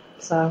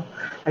 So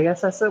I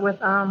guess that's it with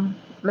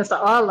Mr.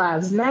 All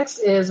Lives. Next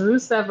is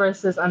Rusev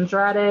versus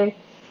Andrade,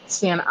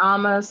 Cien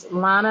Almas.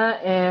 Lana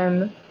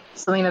and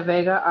Selena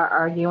Vega are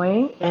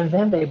arguing, and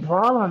then they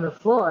brawl on the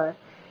floor.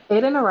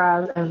 Aiden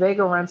arrives, and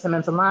Vega runs him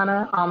into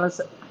Lana. Almas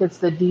hits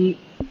the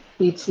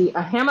DDT,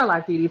 a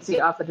hammerlock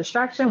DDT off a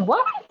distraction.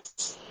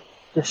 What?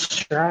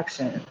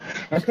 Distraction.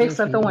 And picks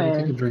up the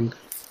win. Take a drink.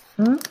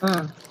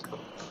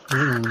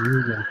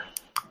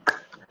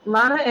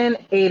 Lana and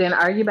Aiden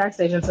argue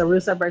backstage until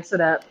Rusev breaks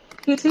it up.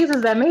 He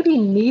teases that maybe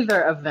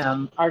neither of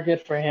them are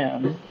good for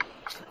him.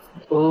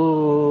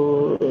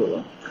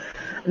 Ooh.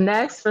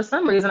 Next, for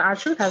some reason,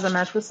 R-Truth has a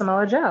match with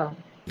Samoa Joe.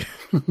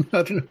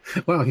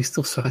 Wow, he's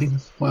still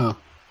signed. Wow.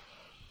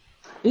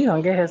 He's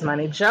going to get his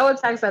money. Joe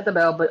attacks at the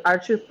bell, but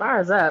R-Truth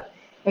fires up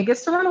and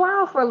gets to run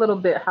wild for a little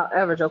bit.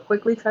 However, Joe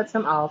quickly cuts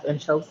him off and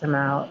chokes him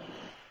out.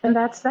 And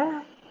that's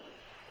that.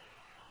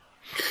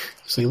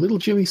 Say, little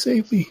Jimmy,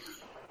 save me.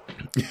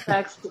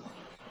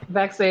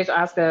 Backstage,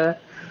 Asuka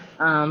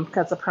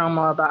cuts a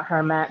promo about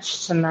her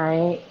match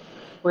tonight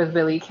with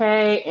Billie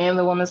Kay and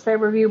the women's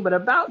pay-per-view, but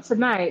about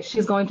tonight,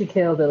 she's going to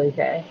kill Billie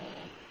Kay.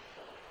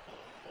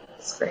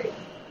 It's great.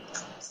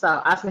 So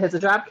Asuka hits a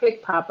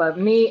dropkick, pop-up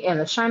knee, and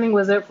the Shining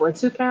Wizard for a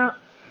 2 count.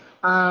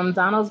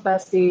 Donald's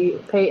bestie,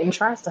 Peyton,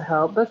 tries to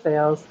help, but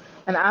fails,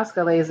 and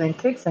Asuka lays in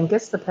kicks and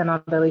gets the pin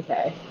on Billie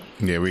Kay.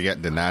 Yeah, we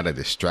got denied a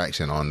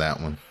distraction on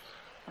that one.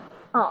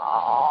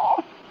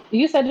 Aww.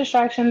 You said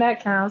distraction,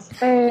 that counts.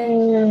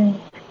 Hey.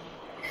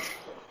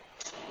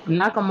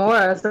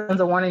 Nakamura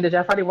sends a warning to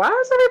Jeff Hardy. Why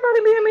is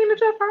everybody being mean to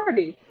Jeff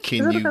Hardy?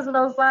 Is it because of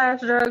those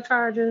last drug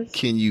charges?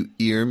 Can you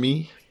ear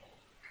me?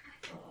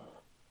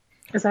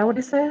 Is that what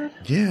he said?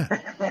 Yeah.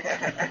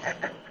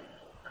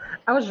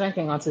 I was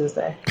drinking on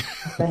Tuesday.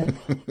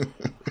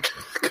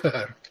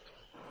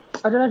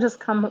 Or did I just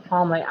come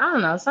home like, I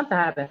don't know, something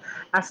happened.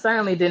 I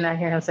certainly did not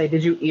hear him say,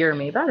 did you ear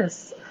me?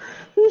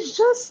 He's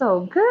just so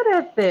good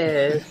at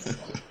this.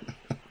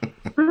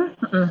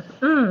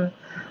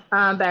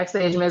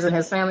 Backstage, Miz and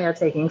his family are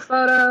taking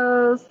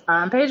photos.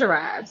 Paige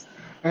arrives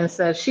and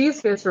says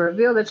she's here to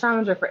reveal the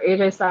challenger for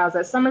AJ Styles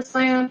at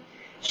SummerSlam.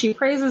 She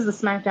praises the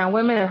SmackDown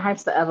women and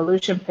hypes the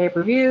Evolution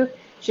pay-per-view.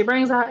 She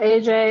brings out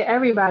AJ.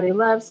 Everybody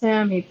loves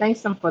him. He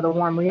thanks them for the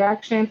warm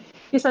reaction.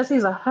 He says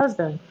he's a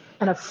husband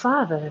and a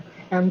father,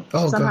 and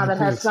somehow that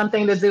has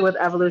something to do with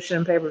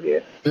Evolution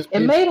pay-per-view. It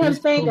made him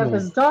think of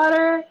his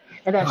daughter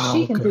and that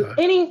she can do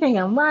anything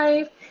in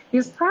life.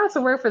 He's proud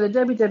to work for the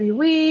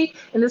WWE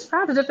and is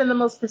proud to defend the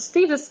most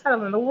prestigious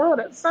title in the world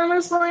at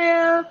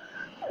SummerSlam.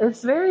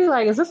 It's very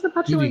is this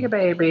about you or your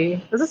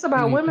baby? Is this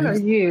about women or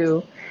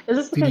you? Is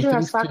this because you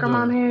have soccer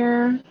mom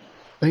hair?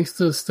 Thanks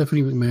to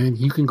Stephanie McMahon,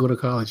 you can go to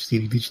college,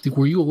 Didi.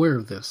 Were you aware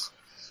of this?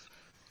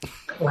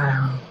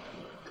 Wow.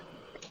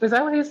 Is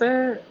that what he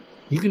said?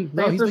 You can.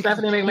 Thanks to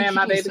Stephanie McMahon,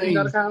 my baby can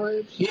go to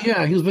college?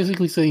 Yeah, he was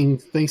basically saying,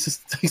 thanks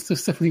to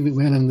Stephanie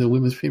McMahon and the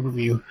women's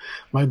pay-per-view,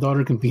 my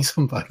daughter can be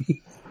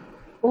somebody.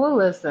 Well,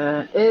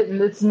 listen,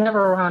 it's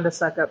never wrong to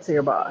suck up to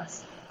your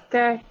boss.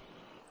 Okay?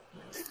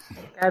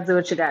 Gotta do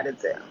what you gotta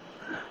do.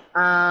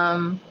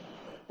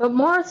 But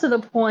more to the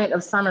point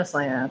of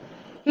SummerSlam,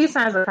 he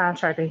signs a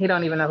contract and he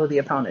don't even know who the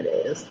opponent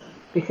is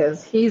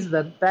because he's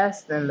the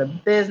best in the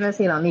business.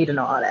 He don't need to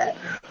know all that.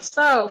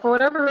 So, for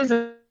whatever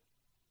reason,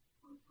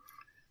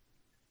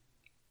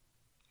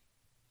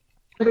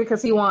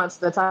 because he wants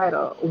the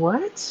title.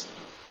 What?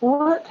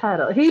 What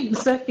title? He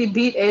said he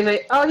beat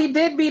AJ. Oh, he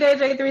did beat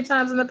AJ 3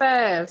 times in the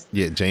past.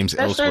 Yeah, James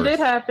Ellsworth. That sure did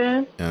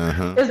happen.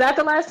 Uh-huh. Is that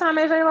the last time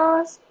AJ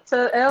lost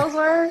to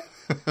Ellsworth?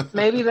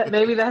 maybe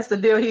that's the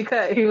deal he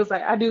cut. He was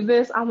like, I do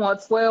this, I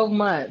want 12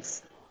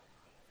 months.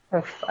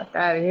 Oh, fuck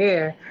out of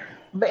here.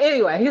 But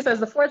anyway, he says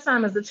the 4th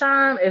time is the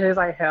charm. It is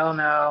like, hell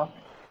no.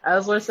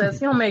 Ellsworth says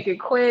he'll make it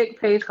quick.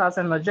 Paige calls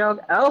him a joke.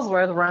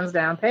 Ellsworth runs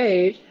down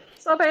Paige.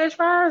 So Paige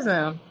fires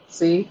him.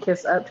 See,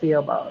 kiss up to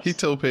your boss. He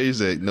told Paige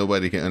that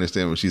nobody can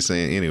understand what she's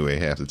saying anyway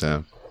half the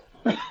time.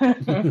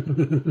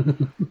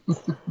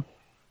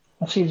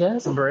 She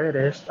just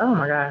British. Oh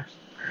my gosh.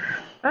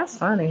 That's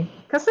funny.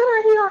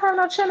 Considering he don't have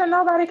no chin and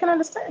nobody can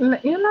understand.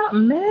 You're not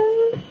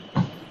man.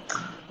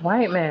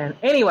 White man.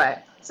 Anyway,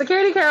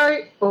 security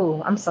carry.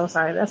 Oh, I'm so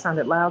sorry. That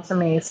sounded loud to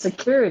me.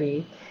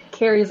 Security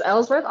carries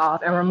Ellsworth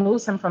off and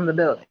removes him from the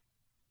building.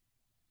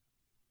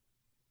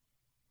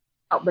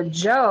 But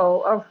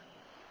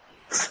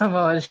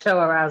Samoa Joe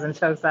arrives and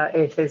chokes out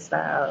AJ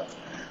Styles.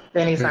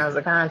 Then he signs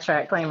a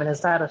contract claiming his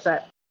title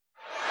shot.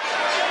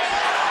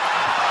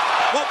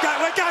 Whoa,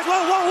 guys,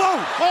 whoa.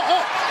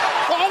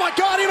 Oh my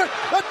God,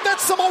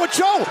 that's Samoa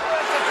Joe.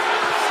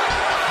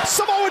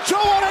 Samoa Joe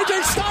on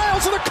AJ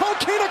Styles in a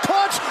coquina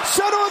clutch,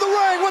 center of the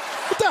ring. What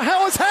the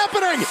hell is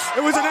happening?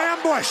 It was an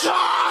ambush.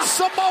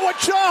 Samoa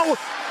Joe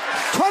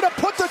trying to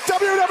put the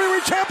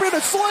WWE champion to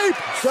sleep.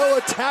 Joe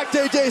attacked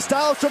AJ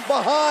Styles from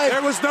behind.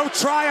 There was no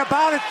try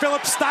about it,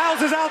 Philip.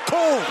 Styles is out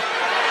cold.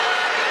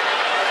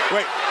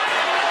 Wait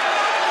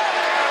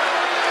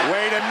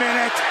a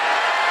minute.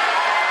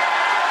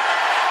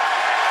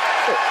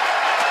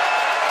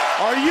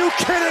 Are you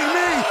kidding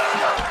me?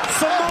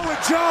 Samoa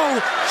Joe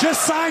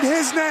just signed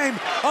his name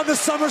on the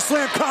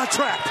SummerSlam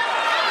contract.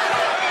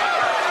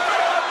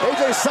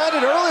 AJ signed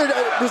it earlier.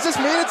 Does this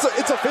mean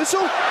it's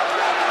official?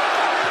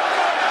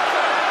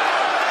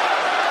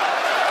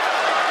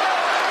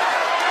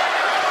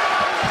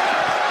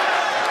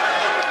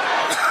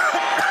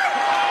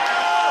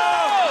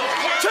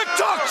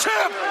 TikTok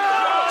champ!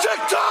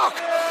 TikTok!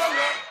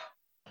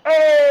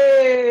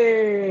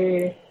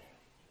 Hey!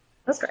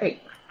 That's great.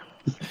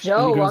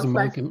 Joe walks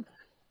back. And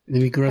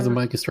then he grabs the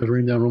mic and starts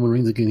raining down Roman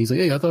Reigns again. He's like,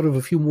 hey, I thought of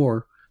a few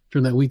more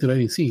during that week that I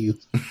didn't see you.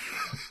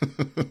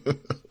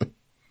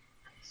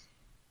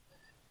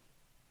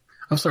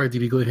 I'm sorry,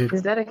 Didi, go ahead.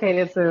 He's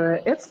dedicated to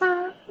it. It's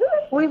fine.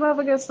 We love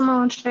a good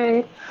Simone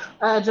shade.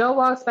 Joe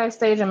walks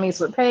backstage and meets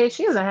with Paige.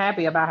 She isn't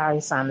happy about how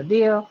he signed the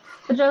deal.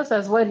 But Joe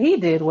says what he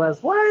did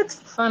was, what?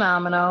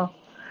 Phenomenal.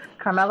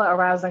 Carmella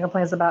arrives and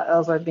complains about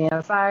Ellsworth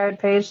being fired.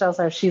 Paige tells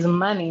her she's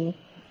money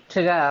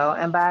to go.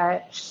 And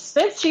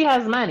since she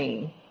has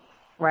money,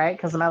 right,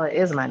 because Carmella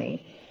is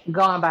money,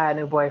 go and buy a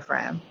new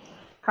boyfriend.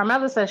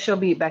 Carmella says she'll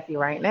beat Becky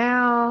right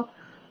now.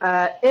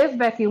 If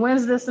Becky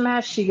wins this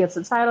match, she gets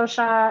a title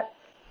shot.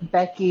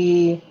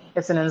 Becky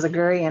hits an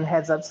enziguri and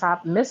heads up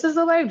top, misses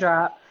the leg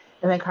drop,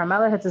 and then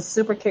Carmella hits a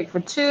super kick for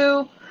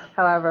 2.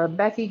 However,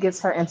 Becky gets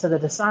her into the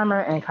disarmer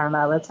and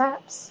Carmella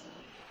taps.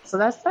 So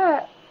that's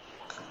that.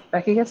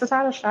 Becky gets a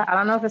title shot. I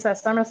don't know if it's at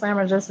SummerSlam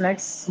or just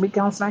next week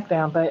on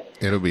SmackDown, but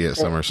it'll be at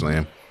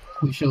SummerSlam.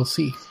 We shall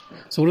see.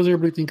 So what does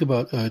everybody think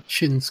about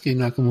Shinsuke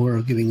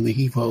Nakamura getting the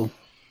Evo?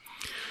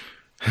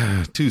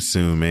 Too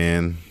soon,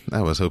 man.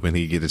 I was hoping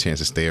he'd get a chance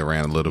to stay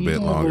around a little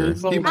bit longer.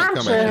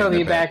 I'm sure he'll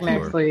be back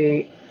next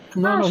week.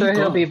 I'm sure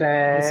he'll be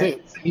back. That's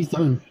it. He's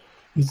done.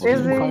 He's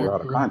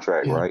out of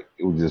contract, right?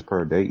 It was just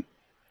per date.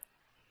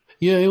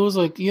 Yeah, it was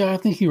like, I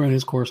think he ran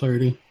his course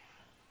already.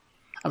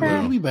 I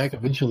mean, he'll be back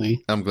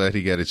eventually. I'm glad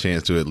he got a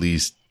chance to at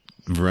least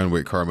run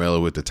with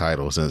Carmella with the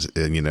title, since, if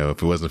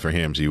it wasn't for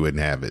him, she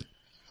wouldn't have it.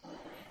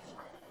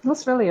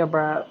 That's really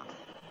abrupt.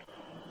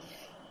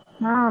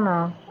 I don't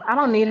know. I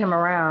don't need him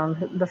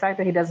around. The fact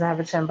that he doesn't have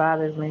a chin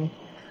bothers me.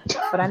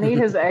 But I need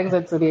his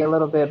exit to be a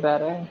little bit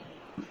better.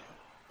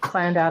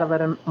 Planned out a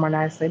little more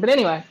nicely. But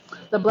anyway,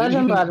 the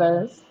Bludgeon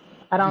Brothers.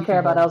 I don't care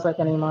about Ellsworth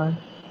anymore.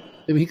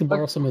 Maybe he can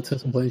borrow some of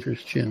Tessa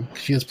Blanchard's chin.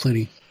 She has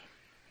plenty.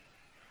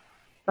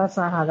 That's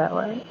not how that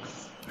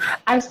works.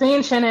 I've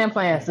seen chin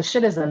implants. The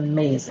shit is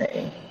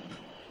amazing.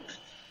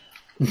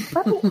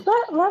 let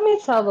me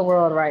tell the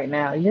world right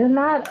now. You're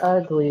not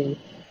ugly.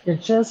 You're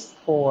just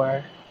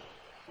poor.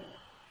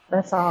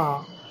 That's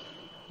all.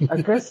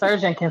 A good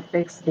surgeon can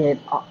fix it.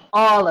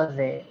 All of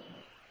it.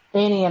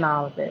 Any and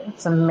all of it.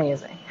 It's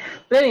amazing.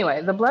 But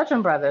anyway, the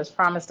Bludgeon Brothers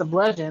promised to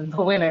bludgeon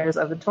the winners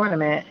of the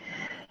tournament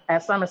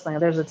at SummerSlam.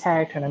 There's a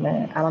tag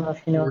tournament. I don't know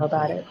if you know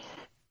about it.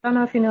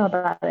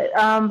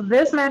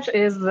 This match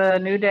is the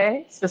New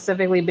Day,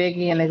 specifically Big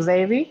E and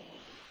Xavier,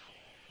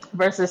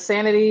 versus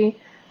Sanity,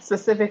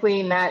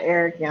 specifically not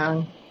Eric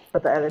Young,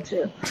 but the other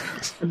two.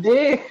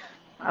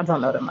 I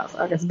don't know the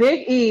motherfuckers.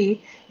 Big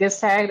E gets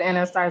tagged in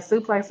and starts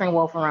suplexing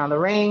Wolf around the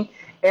ring.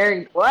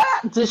 Eric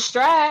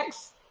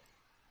distracts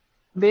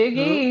Big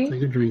E.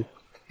 Take a drink.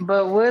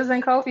 But Woods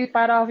and Kofi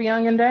fight off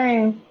Young and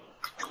Dane.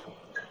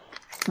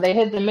 They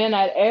hit the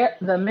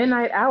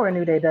midnight hour,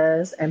 New Day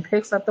does, and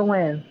picks up the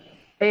win.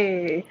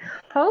 Hey,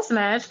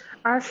 post-match,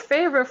 our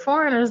favorite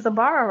foreigners, the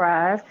Bar,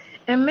 arrive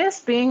and miss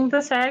being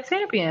the tag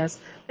champions.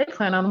 They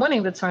plan on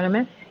winning the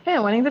tournament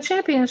and winning the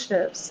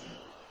championships.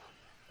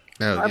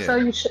 Oh,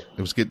 it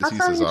was good to see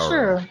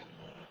Cesaro.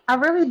 I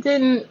really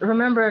didn't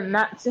remember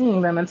not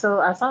seeing them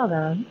until I saw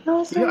them. I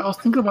was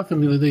thinking about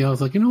them the other day. I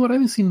was like, you know what? I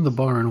haven't seen the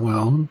Bar in a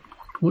while.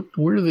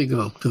 Where do they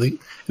go?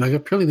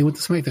 Apparently they went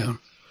to SmackDown.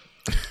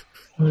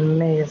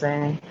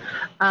 Amazing.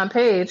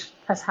 Paige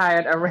has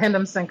hired a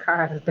random Sin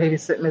Cara to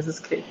babysit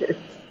Mrs. Kidd.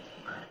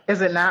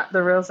 Is it not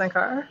the real Sin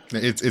Cara?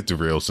 It's the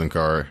real Sin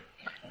Cara.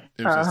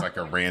 It was just like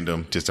a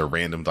random,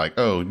 like,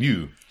 oh,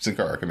 you, Sin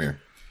Cara, come here.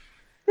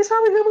 He's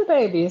probably good with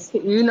babies.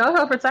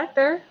 He'll protect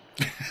her.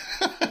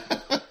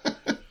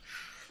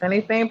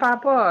 Anything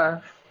pop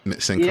off.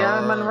 Sin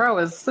Cara, Monroe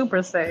is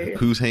super safe.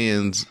 Whose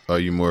hands are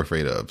you more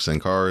afraid of, Sin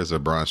Cara's or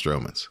Braun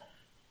Strowman's?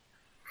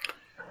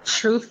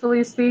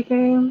 Truthfully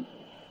speaking,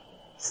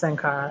 Sin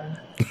Cara.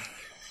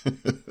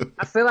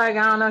 I feel like,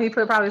 I don't know, he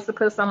probably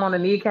put some on the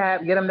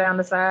kneecap, get him down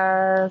to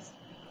size.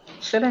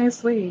 Shit ain't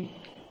sweet.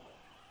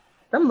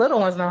 Them little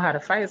ones know how to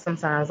fight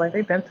sometimes. Like,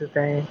 they've been through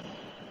things.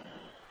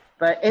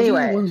 But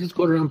anyway. The ones just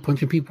go around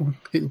punching people,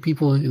 hitting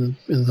people in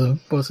the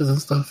buses and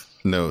stuff.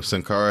 No,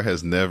 Sin Cara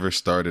has never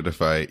started a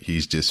fight.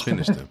 He's just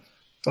finished them.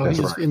 He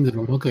just ended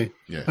them. Okay.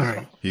 Yeah. All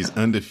right. He's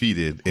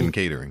undefeated in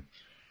catering.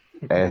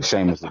 As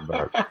Sheamus is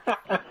back.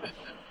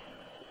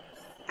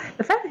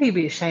 The fact that he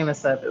beat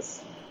Sheamus up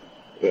is,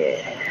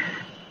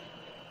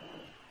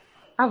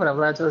 I would have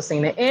loved to have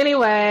seen it.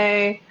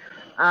 Anyway,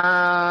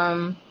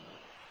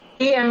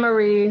 he and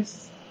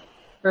Maurice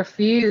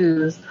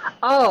refuse.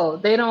 Oh,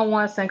 they don't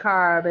want Sin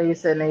Cara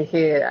babysitting their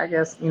kid. I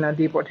guess,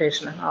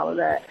 deportation and all of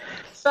that.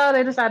 So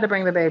they decide to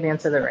bring the baby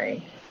into the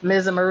ring.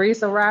 Miz and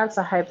Maurice arrive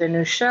to hype their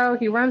new show.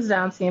 He runs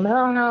down Team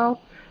Hell No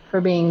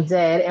for being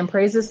dead and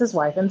praises his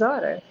wife and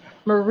daughter.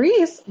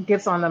 Maurice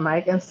gets on the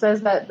mic and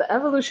says that the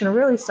evolution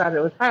really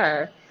started with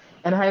her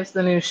and hypes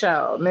the new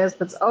show. Miz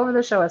puts over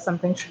the show as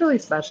something truly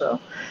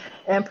special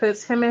and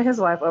puts him and his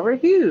wife over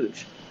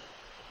huge.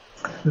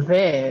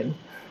 Then,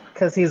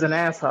 because he's an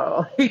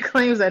asshole, he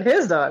claims that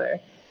his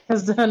daughter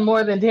has done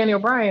more than Daniel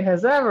Bryan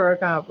has ever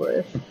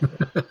accomplished.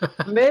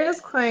 Miz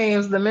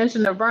claims the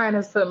mention of Bryan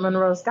has put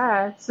Monroe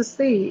Sky to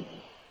sleep.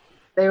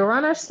 They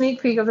run a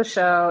sneak peek of the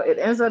show. It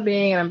ends up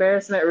being an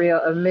embarrassment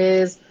reel of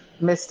Miz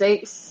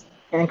mistakes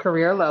and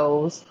career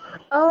lows.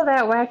 Oh,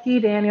 that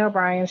wacky Daniel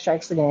Bryan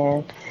strikes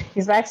again.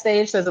 He's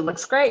backstage, says it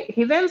looks great.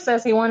 He then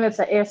says he wanted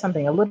to air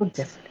something a little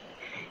different.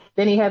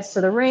 Then he heads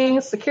to the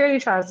ring. Security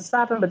tries to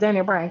stop him, but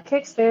Daniel Bryan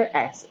kicks their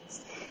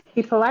asses.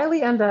 He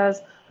politely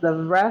undoes the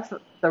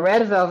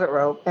red velvet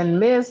rope, and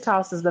Miz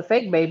tosses the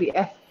fake baby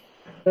at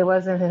it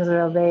wasn't his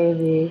real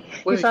baby.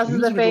 He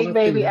tosses the fake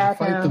baby at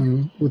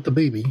him. With the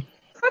baby.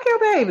 Fuck your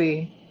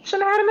baby.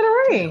 Shouldn't have had him in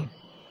the ring.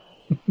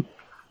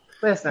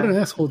 Listen. What an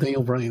asshole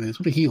Daniel Bryan is.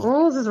 What a heel.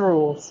 Rules is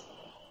rules.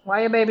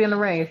 Why your baby in the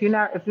ring? If you're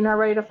not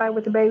ready to fight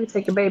with the baby,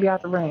 take your baby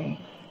out the ring.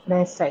 It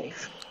ain't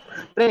safe.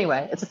 But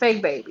anyway, it's a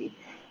fake baby.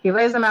 He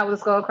lays him out with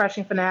a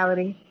skull-crushing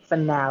finale.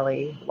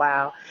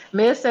 Wow.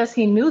 Miz says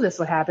he knew this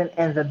would happen,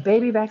 and the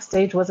baby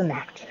backstage was an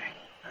actor.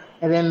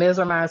 And then Miz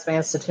reminds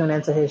fans to tune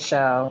into his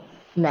show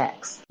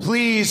next.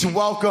 Please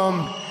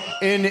welcome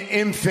an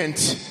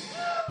infant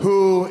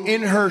who,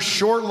 in her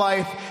short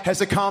life, has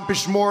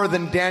accomplished more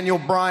than Daniel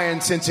Bryan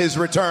since his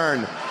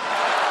return.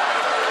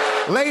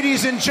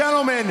 Ladies and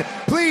gentlemen,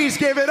 please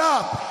give it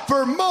up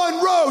for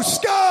Monroe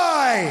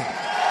Sky!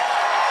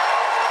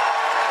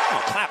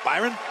 Oh, clap,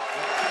 Byron.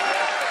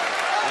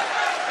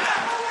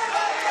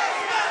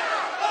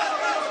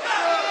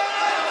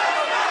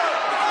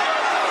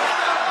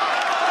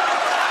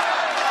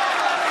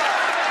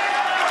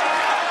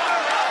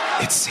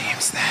 It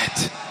seems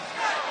that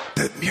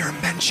the mere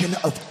mention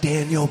of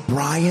Daniel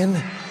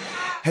Bryan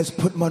has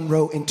put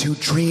Monroe into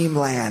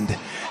dreamland.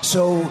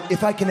 So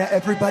if I can have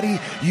everybody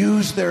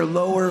use their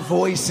lower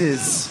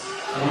voices.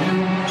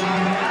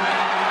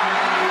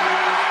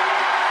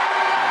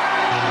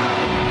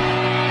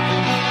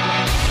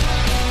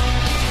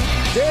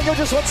 Daniel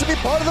just wants to be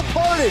part of the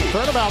party.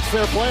 Turnabout's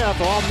fair play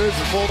after all Miz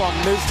has pulled on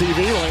Miz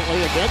TV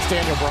lately against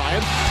Daniel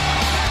Bryan.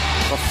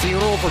 A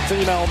funeral for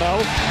Team El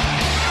No.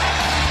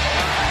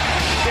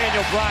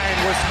 Daniel Bryan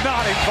was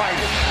not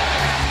invited.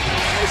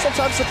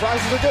 Sometimes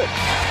surprises are good.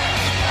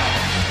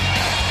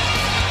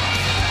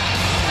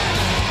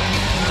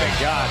 Thank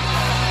God.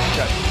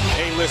 Got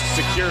A-list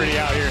security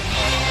out here.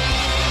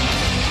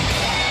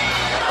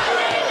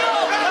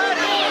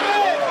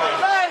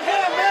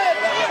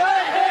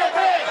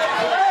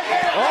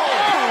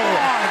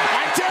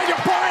 And Daniel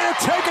Bryan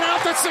taking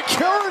out the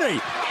security.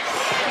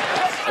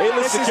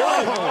 A-list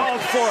security.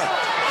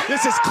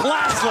 This is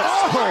classless.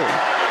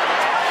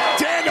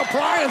 Daniel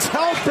Bryan's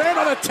hell bent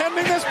on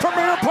attending this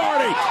premiere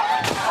party.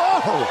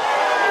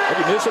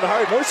 Maybe Miz should have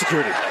hired more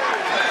security.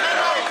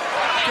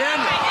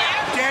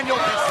 Daniel.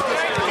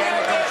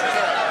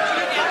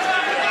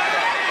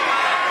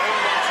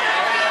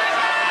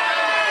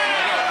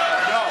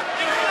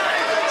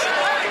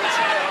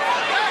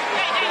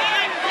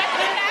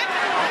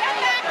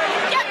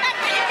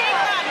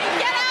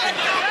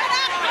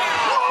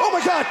 Oh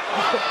my God!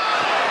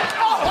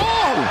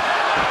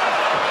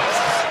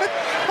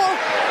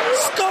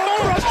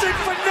 Skull-crushing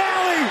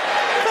finale!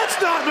 That's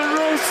not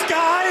Monroe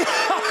Sky!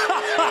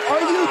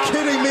 Are you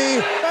kidding me?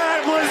 That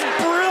was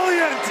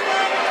brilliant!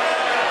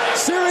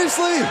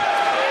 Seriously?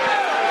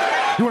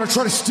 You want to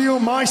try to steal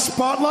my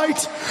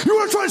spotlight? You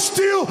want to try to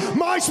steal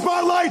my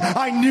spotlight?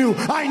 I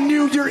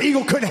knew your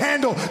ego couldn't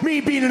handle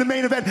me being in the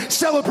main event,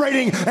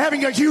 celebrating,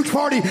 having a huge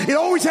party. It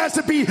always has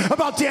to be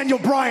about Daniel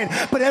Bryan.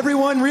 But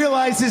everyone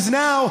realizes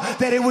now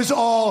that it was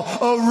all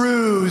a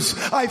ruse.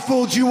 I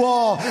fooled you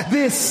all.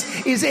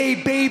 This is a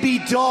baby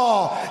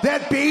doll.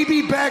 That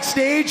baby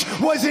backstage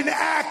was an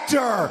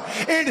actor.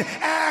 An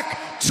actor.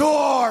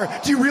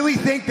 Do you really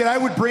think that I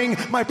would bring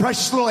my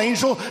precious little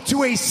angel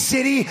to a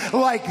city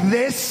like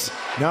this?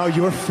 Now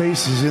your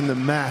face is in the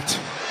mat.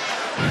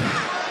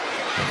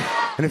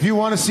 And if you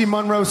want to see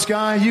Monroe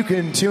Sky, you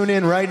can tune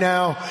in right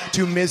now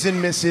to Ms. and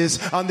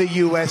Mrs. on the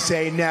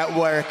USA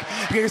Network.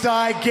 Because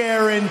I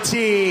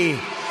guarantee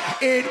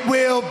it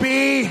will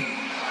be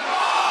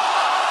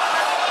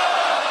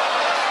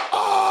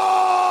awesome!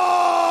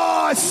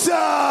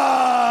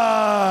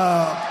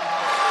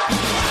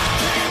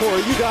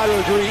 Corey, you got to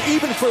agree,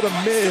 even for the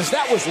Miz,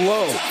 that was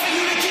low.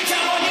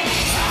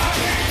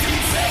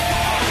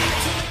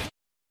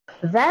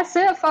 That's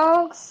it,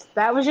 folks.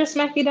 That was your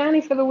Smacky Donnie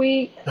for the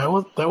week. That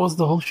was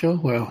the whole show?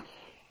 Wow.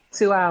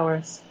 2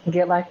 hours.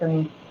 Get like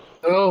me.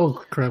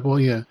 Oh crap! Well,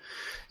 yeah.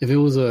 If it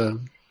was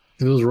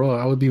Raw,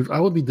 I would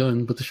be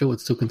done, but the show would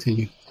still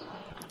continue.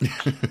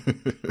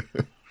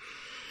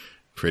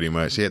 Pretty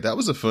much, yeah. That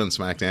was a fun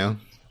SmackDown.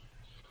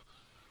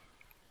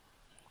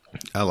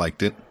 I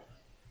liked it.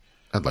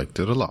 I liked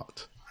it a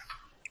lot.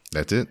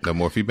 That's it. No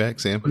more feedback,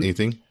 Sam.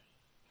 Anything?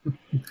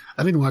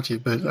 I didn't watch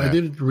it, but I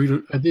did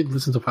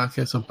listen to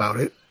podcasts about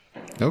it.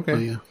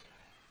 Okay.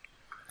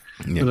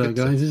 But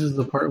guys, this is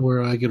the part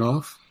where I get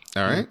off.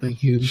 All right.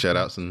 Thank you. Shout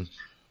outs and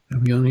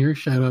having me on here.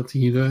 Shout out to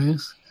you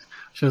guys.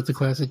 Shout out to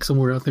Classic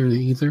somewhere out there in the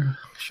ether.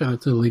 Shout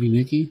out to Lady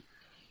Nikki.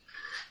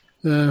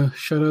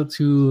 Shout out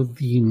to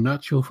the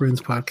Not Chill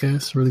Friends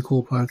podcast. Really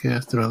cool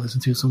podcast that I listen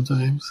to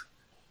sometimes.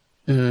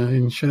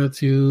 And shout out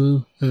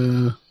to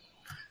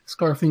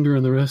Scarfinger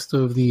and the rest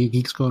of the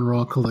Geeks Gone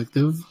Raw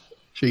collective.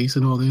 Chase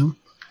and all them.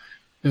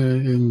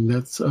 And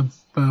that's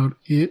about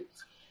it.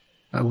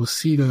 I will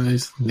see you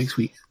guys next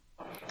week.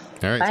 All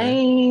right.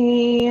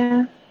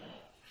 Bye.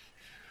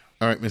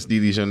 All right, Miss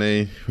Didi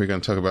Jonay, we're going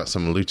to talk about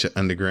some Lucha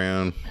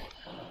Underground.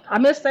 I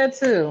missed that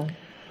too.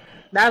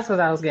 That's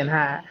because I was getting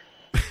high.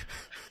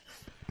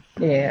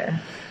 Yeah.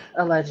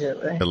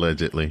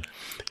 Allegedly.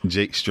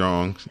 Jake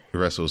Strong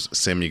wrestles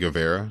Sammy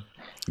Guevara.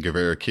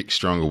 Guevara kicks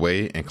Strong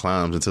away and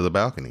climbs into the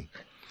balcony.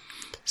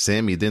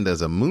 Sammy then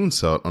does a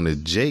moonsault on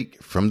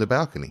Jake from the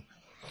balcony.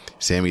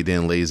 Sammy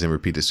then lays in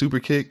repeated super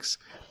kicks,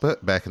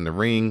 but back in the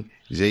ring,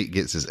 Jake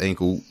gets his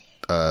ankle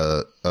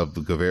of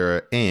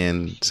Guevara,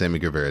 and Sammy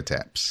Guevara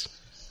taps.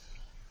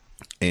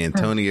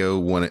 Antonio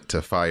wanted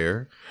to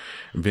fire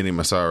Vinny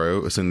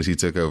Massaro as soon as he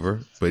took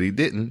over, but he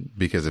didn't,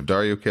 because if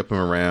Dario kept him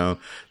around,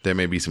 there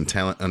may be some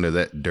talent under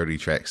that dirty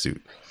tracksuit.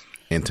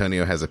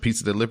 Antonio has a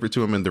pizza delivered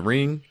to him in the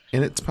ring,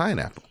 and it's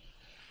pineapple.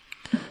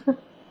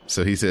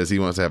 So he says he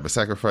wants to have a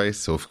sacrifice,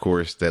 so of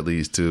course that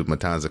leads to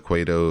Matanza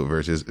Cueto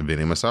versus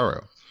Vinny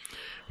Massaro.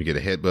 We get a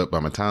headbutt by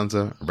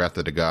Matanza, Wrath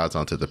of the Gods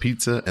onto the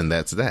pizza, and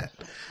that's that.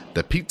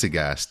 The pizza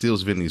guy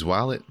steals Vinny's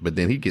wallet, but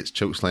then he gets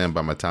chokeslammed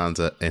by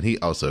Matanza, and he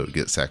also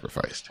gets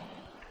sacrificed.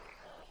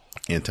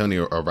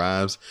 Antonio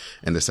arrives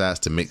and decides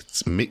to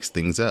mix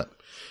things up.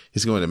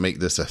 He's going to make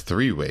this a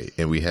three-way,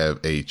 and we have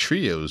a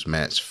trios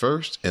match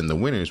first, and the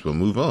winners will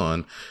move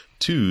on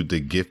to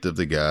the Gift of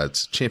the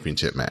Gods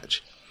championship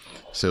match.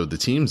 So the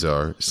teams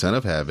are Son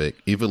of Havoc,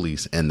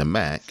 Ivelisse, and the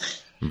Mac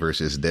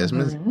versus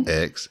Desmond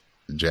X,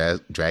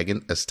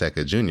 Dragon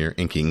Azteca Jr.,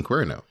 and King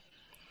Cuerno.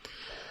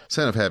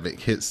 Son of Havoc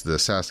hits the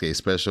Sasuke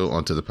special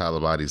onto the pile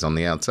of bodies on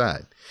the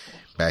outside.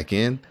 Back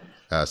in,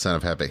 Son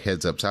of Havoc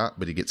heads up top,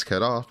 but he gets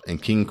cut off,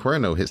 and King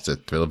Cuerno hits the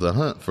Thrill of the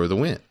Hunt for the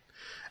win.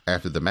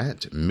 After the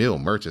match, Mil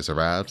Merchis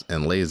arrives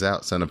and lays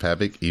out Son of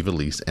Havoc,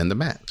 Ivelisse, and the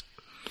Mac.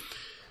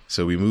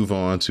 So we move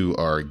on to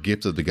our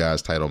Gift of the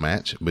Gods title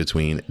match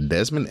between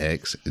Desmond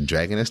X,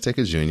 Dragon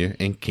Azteca Jr.,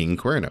 and King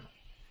Cuerno.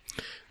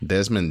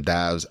 Desmond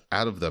dives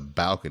out of the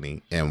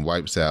balcony and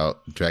wipes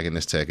out Dragon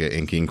Azteca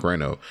and King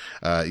Cuerno.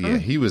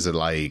 He was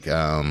like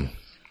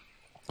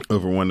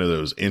over one of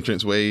those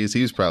entrance ways.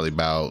 He was probably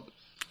about,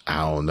 I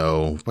don't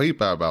know, probably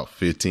about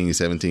 15,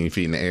 17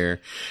 feet in the air.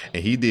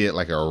 And he did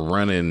like a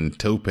running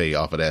tope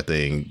off of that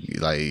thing.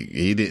 Like,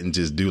 he didn't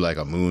just do like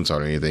a moonsault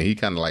or anything. He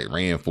kind of like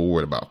ran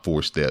forward about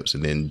 4 steps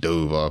and then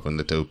dove off in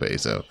the tope.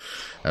 So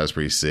that was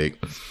pretty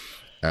sick.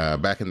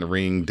 Back in the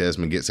ring,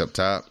 Desmond gets up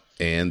top,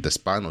 and the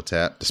spiral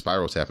tap,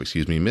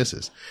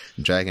 misses.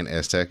 Dragon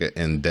Azteca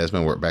and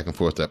Desmond work back and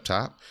forth up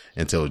top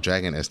until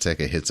Dragon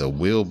Azteca hits a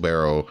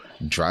wheelbarrow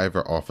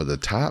driver off of the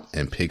top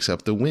and picks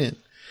up the win.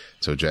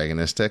 So Dragon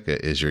Azteca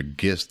is your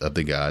Gift of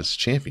the Gods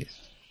champion.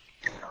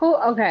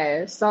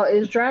 Okay, so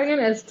is Dragon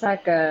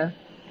Azteca...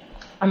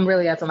 I'm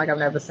really acting like I've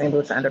never seen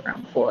Lucha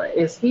Underground before.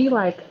 Is he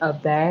like a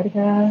bad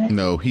guy?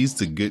 No, he's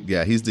the good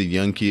guy. He's the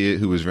young kid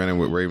who was running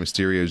with Rey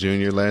Mysterio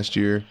Jr. last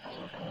year.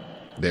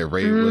 That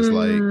Ray was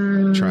like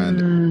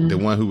the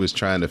one who was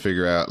trying to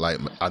figure out, like,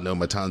 I know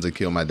Matanza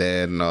killed my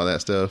dad and all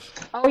that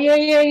stuff. Oh,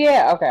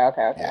 yeah. Okay.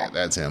 Yeah,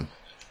 that's him.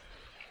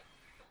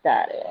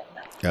 Got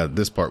it.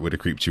 This part would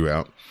have creeped you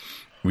out.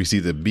 We see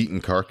the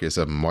beaten carcass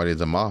of Marty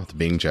the Moth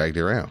being dragged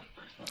around.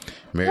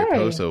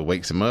 Mariposa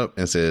wakes him up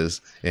and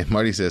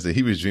Marty says that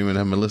he was dreaming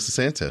of Melissa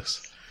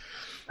Santos.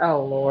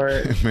 Oh,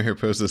 Lord.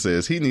 Mariposa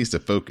says he needs to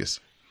focus.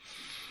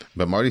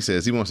 But Marty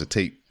says he wants to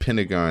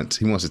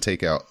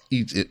take out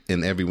each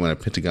and every one of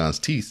Pentagon's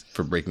teeth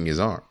for breaking his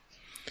arm.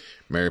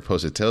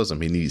 Mariposa tells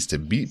him he needs to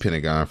beat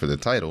Pentagon for the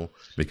title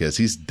because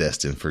he's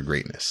destined for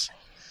greatness.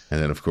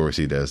 And then, of course,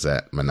 he does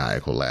that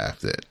maniacal laugh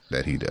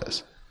that he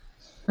does.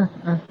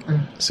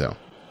 So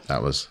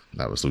that was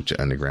Lucha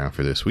Underground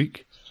for this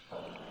week.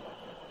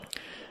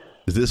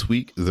 This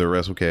week, the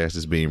WrassleCast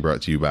is being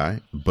brought to you by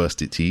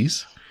Busted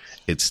Tees.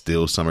 It's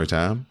still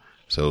summertime,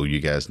 so you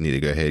guys need to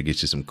go ahead and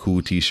get you some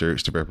cool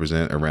t-shirts to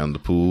represent around the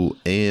pool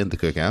and the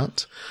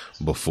cookouts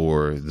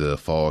before the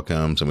fall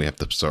comes and we have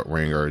to start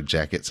wearing our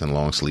jackets and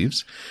long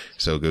sleeves.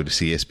 So go to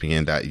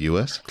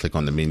cspn.us, click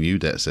on the menu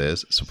that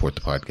says support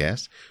the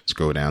podcast,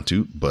 scroll down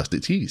to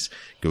Busted Tees.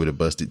 Go to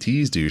Busted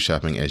Tees, do your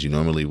shopping as you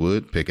normally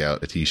would, pick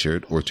out a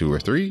t-shirt or 2 or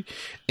 3,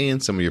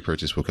 and some of your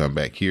purchase will come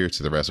back here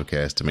to the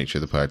WrassleCast to make sure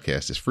the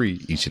podcast is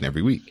free each and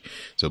every week.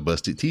 So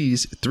Busted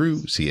Tees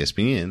through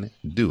CSPN,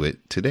 do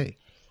it today.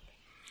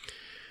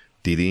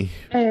 Didi,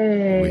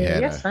 we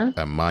had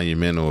a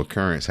monumental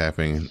occurrence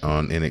happening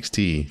on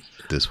NXT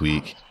this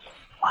week.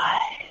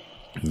 What?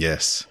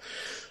 Yes.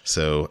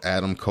 So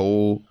Adam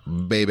Cole,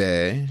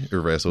 baby,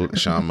 wrestled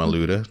Sean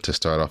Maluda to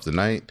start off the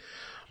night.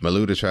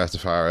 Maluda tries to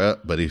fire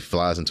up, but he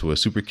flies into a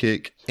super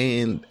kick,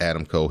 and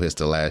Adam Cole hits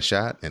the last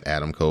shot, and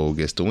Adam Cole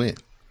gets the win.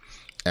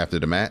 After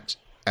the match,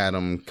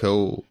 Adam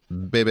Cole,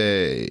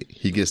 baby,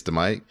 he gets the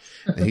mic,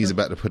 and he's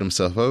about to put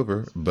himself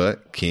over,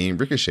 but King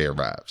Ricochet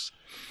arrives.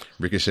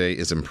 Ricochet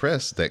is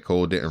impressed that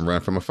Cole didn't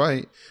run from a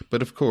fight,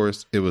 but of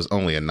course, it was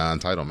only a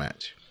non-title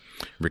match.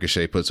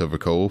 Ricochet puts over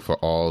Cole for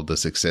all the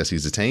success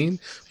he's attained,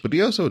 but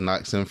he also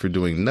knocks him for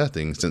doing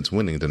nothing since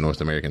winning the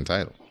North American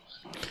title.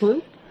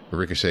 Who?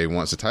 Ricochet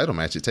wants a title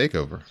match at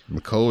TakeOver,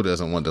 but Cole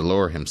doesn't want to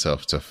lower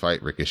himself to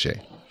fight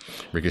Ricochet.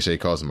 Ricochet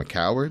calls him a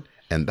coward,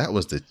 and that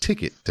was the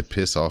ticket to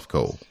piss off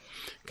Cole.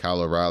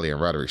 Kyle O'Reilly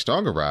and Roderick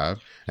Strong arrive,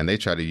 and they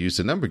try to use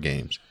the number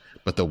games,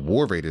 but the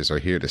War Raiders are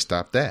here to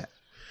stop that.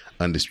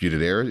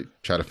 Undisputed Era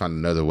try to find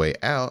another way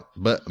out,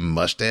 but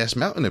Mustache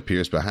Mountain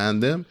appears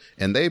behind them,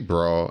 and they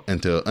brawl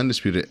until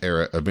Undisputed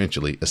Era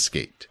eventually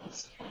escaped.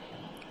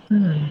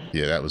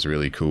 Yeah, that was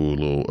really cool.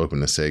 Little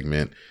opening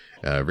segment.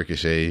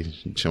 Ricochet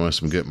showing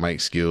some good mic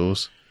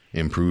skills.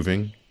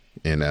 improving.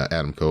 And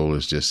Adam Cole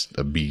is just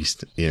a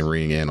beast in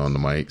ring and on the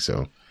mic.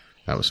 So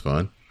that was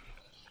fun.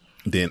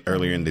 Then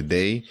earlier in the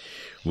day,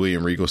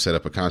 William Regal set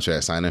up a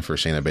contract signing for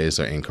Shayna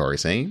Baszler and Kairi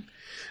Sane.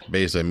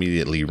 Baszler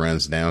immediately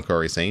runs down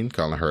Kairi Sane,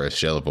 calling her a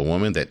shell of a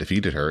woman that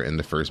defeated her in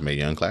the first Mae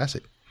Young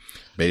Classic.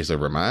 Baszler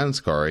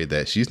reminds Kairi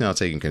that she's now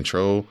taking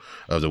control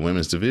of the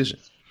women's division.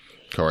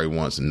 Kairi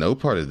wants no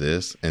part of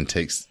this and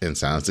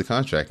signs the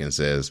contract and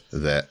says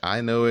that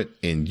I know it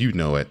and you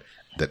know it,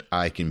 that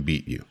I can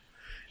beat you.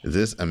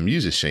 This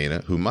amuses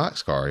Shayna, who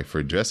mocks Kairi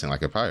for dressing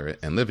like a pirate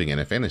and living in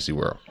a fantasy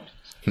world.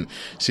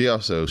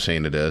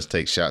 Shayna does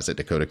take shots at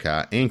Dakota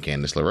Kai and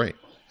Candice LeRae.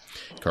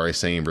 Kairi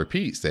Sane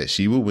repeats that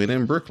she will win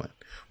in Brooklyn,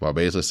 while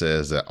Baszler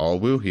says that all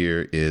we'll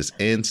hear is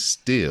and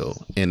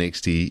still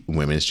NXT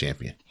Women's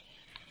Champion.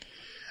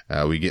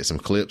 We get some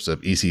clips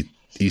of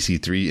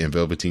EC3 and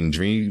Velveteen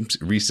Dream's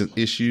recent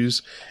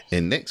issues,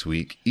 and next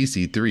week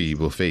EC3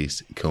 will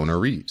face Kona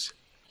Reeves.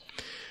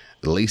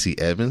 Lacey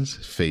Evans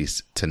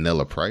faced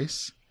Tanella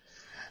Price.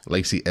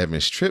 Lacey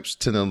Evans trips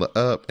Tanella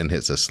up and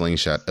hits a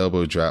slingshot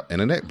elbow drop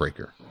and a neck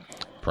breaker.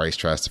 Price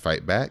tries to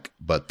fight back,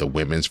 but the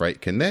women's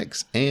right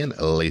connects and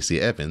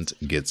Lacey Evans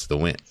gets the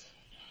win.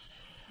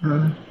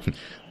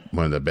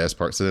 One of the best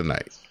parts of the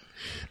night.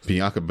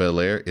 Bianca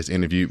Belair is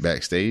interviewed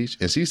backstage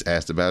and she's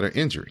asked about her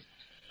injury.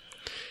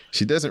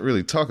 She doesn't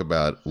really talk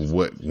about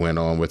what went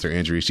on with her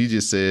injury. She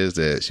just says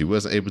that she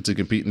wasn't able to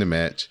compete in the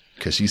match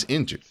because she's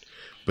injured.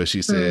 But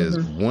she says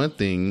one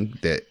thing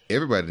that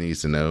everybody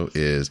needs to know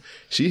is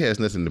she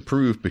has nothing to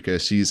prove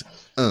because she's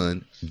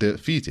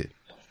undefeated.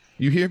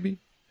 You hear me?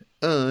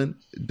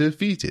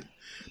 Undefeated.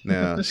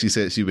 Now, she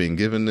said she's been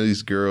giving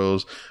these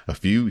girls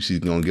she's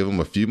going to give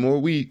them a few more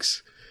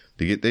weeks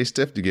to get their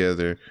stuff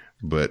together,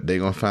 but they're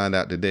going to find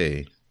out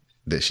today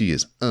that she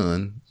is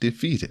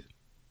undefeated.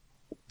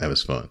 That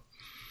was fun.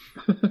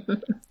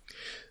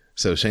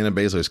 So Shayna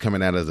Baszler is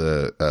coming out of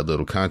the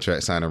little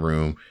contract signing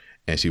room,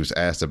 and she was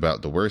asked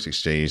about the words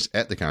exchanged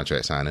at the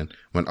contract signing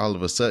when all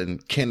of a sudden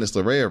Candice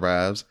LeRae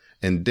arrives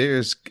and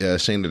dares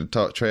Shayna to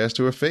talk trash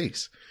to her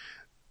face.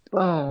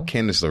 Oh.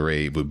 Candice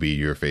LeRae would be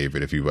your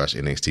favorite if you watch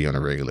NXT on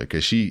a regular,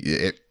 because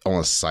she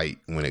on sight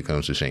when it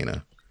comes to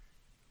Shayna.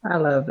 I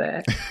love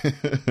that.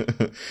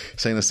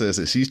 Shayna says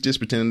that she's just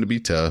pretending to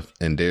be tough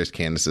and dares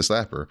Candice to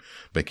slap her,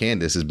 but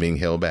Candice is being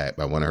held back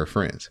by one of her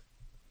friends.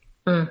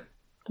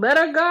 Let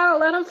her go.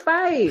 Let her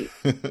fight.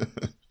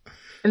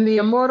 In the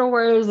immortal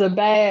words of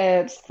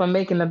Babs from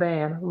Making the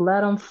Band, let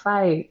them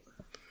fight.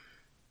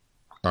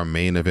 Our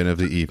main event of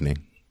the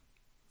evening,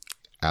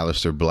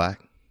 Aleister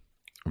Black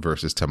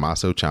versus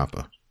Tommaso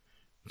Ciampa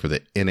for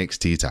the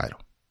NXT title.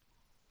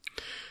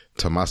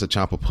 Tommaso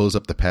Ciampa pulls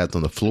up the pads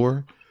on the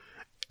floor.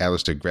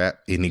 Aleister grabs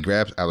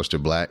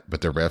Aleister Black, but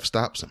the ref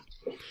stops him.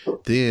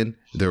 Then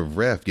the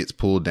ref gets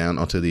pulled down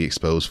onto the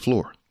exposed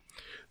floor.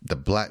 The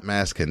black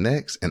mask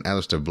connects and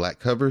Aleister Black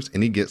covers,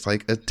 and he gets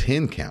like a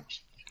 10 count.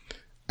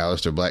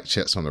 Aleister Black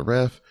checks on the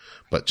ref,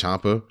 but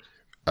Ciampa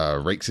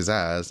rakes his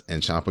eyes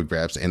and Ciampa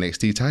grabs the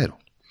NXT title.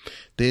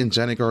 Then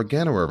Johnny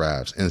Gargano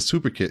arrives and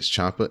super kicks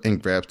Ciampa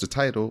and grabs the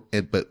title,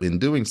 but in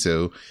doing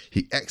so,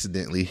 he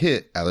accidentally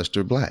hit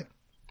Aleister Black.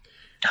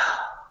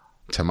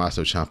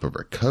 Tommaso Ciampa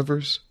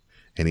recovers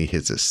and he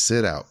hits a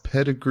sit-out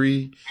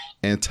pedigree,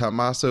 and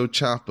Tommaso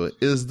Ciampa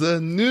is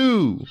the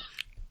new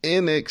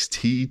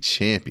NXT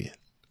champion.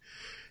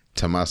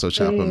 Tommaso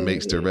Ciampa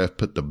makes the ref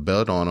put the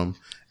belt on him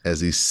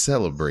as he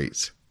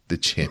celebrates the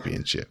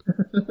championship.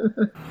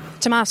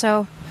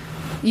 Tommaso,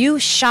 you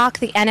shock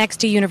the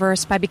NXT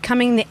universe by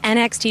becoming the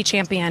NXT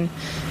champion.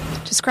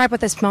 Describe what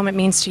this moment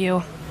means to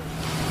you.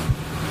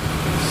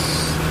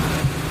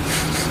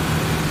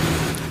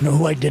 Know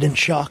who I didn't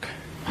shock?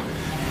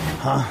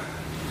 Huh?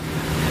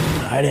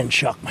 I didn't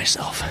shock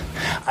myself.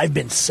 I've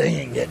been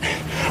saying it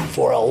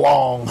for a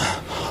long,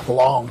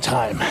 long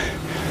time.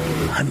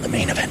 I'm the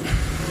main event.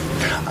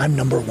 I'm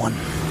number one.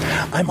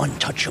 I'm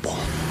untouchable.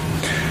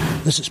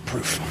 This is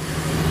proof.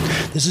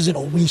 This isn't a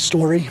we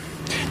story.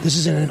 This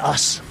isn't an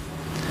us.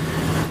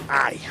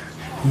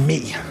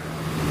 Me.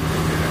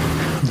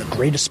 I'm the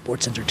greatest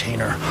sports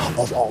entertainer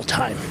of all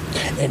time.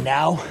 And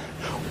now,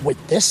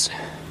 with this,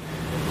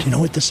 do you know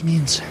what this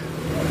means?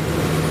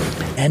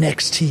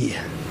 NXT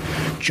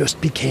just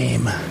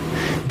became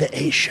the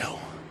A show.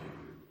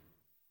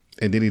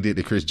 And then he did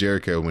to Chris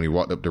Jericho when he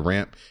walked up the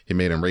ramp. He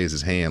made him raise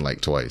his hand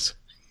like twice.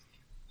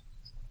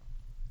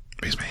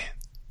 Raise my hand.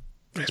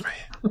 Raise my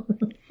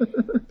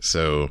hand.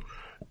 So,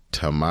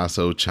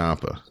 Tommaso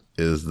Ciampa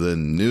is the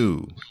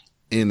new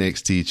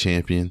NXT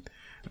champion.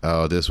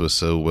 Oh, this was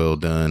so well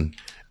done.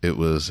 It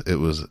was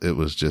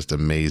just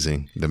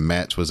amazing. The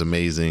match was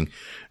amazing.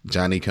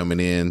 Johnny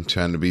coming in,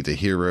 trying to be the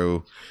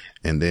hero,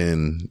 and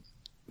then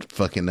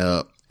fucking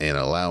up and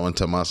allowing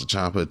Tommaso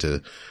Ciampa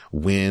to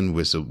win,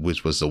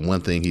 which was the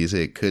one thing he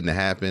said couldn't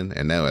happen,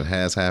 and now it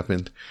has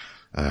happened.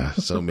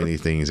 So many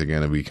things are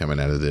going to be coming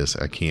out of this.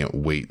 I can't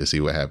wait to see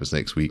what happens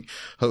next week.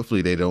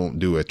 Hopefully they don't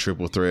do a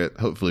triple threat.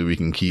 Hopefully we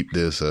can keep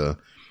this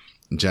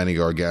Johnny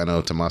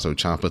Gargano, Tommaso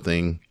Ciampa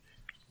thing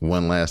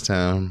one last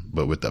time,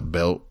 but with the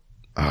belt.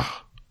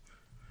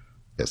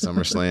 at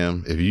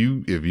SummerSlam. If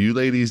you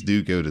ladies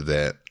do go to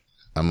that,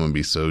 I'm gonna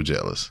be so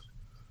jealous.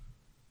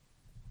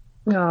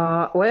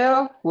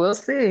 Well, we'll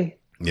see.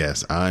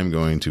 Yes, I'm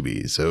going to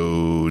be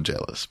so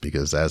jealous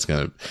because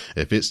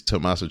if it's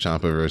Tommaso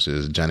Ciampa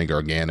versus Johnny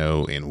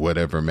Gargano in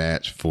whatever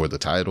match for the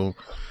title,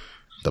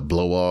 the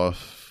blow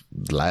off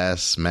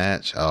last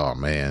match, oh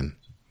man,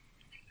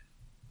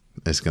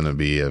 it's going to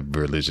be a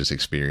religious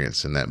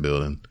experience in that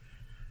building,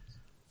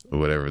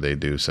 whatever they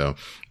do. So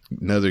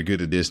another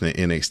good addition to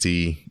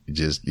NXT,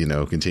 just,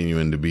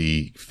 continuing to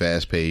be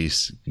fast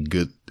paced,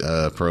 good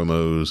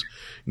promos,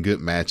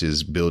 good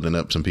matches, building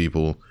up some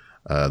people.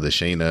 The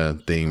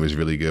Shayna thing was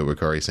really good with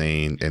Kairi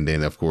Sane. And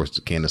then, of course,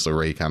 Candice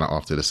LeRae kind of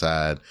off to the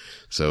side.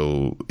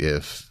 So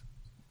if,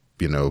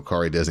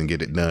 Kairi doesn't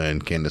get it done,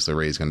 Candice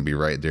LeRae is going to be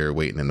right there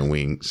waiting in the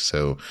wings.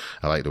 So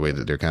I like the way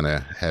that they're kind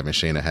of having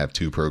Shayna have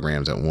two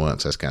programs at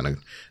once. That's kind of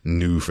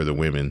new for the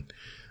women.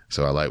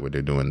 So I like what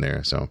they're doing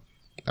there. So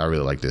I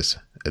really like this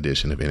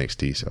edition of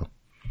NXT. So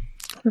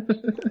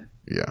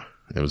yeah,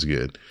 it was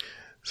good.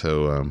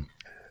 So,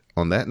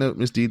 on that note,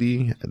 Miss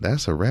Dee,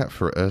 that's a wrap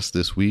for us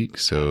this week.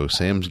 So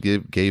Sam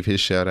gave his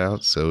shout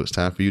out. So it's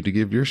time for you to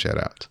give your shout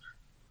out.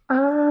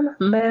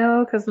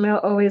 Mel, because Mel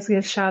always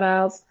gives shout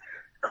outs.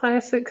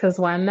 Classic, because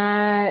why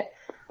not?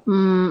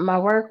 My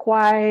work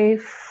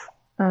wife,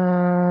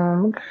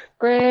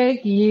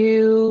 Greg,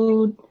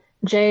 you,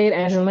 Jade,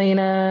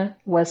 Angelina,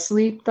 was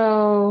asleep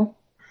though.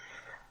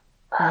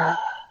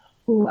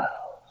 Who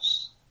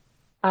else?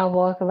 I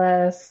walk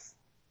less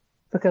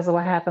because of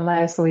what happened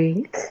last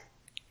week.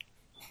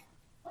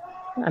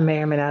 I may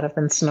or may not have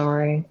been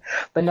snoring,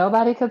 but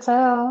nobody could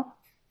tell.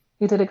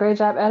 You did a great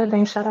job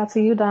editing. Shout out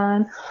to you,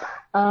 Don.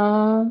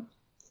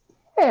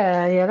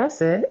 Yeah,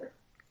 that's it.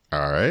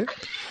 All right.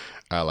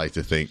 I'd like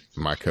to thank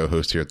my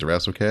co-host here at the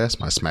WrassleCast,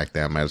 my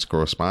SmackDown Matters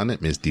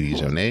correspondent, Ms. Dee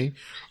Jonay,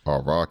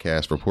 our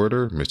RawCast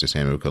reporter, Mr.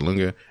 Samuel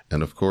Kalunga,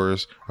 and of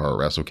course, our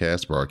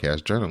WrassleCast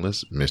broadcast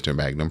journalist, Mr.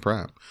 Magnum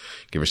Prime.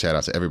 Give a shout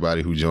out to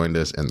everybody who joined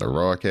us in the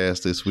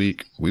RawCast this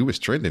week. We was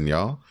trending,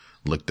 y'all.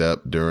 Looked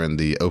up during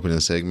the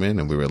opening segment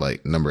and we were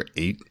like number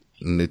 8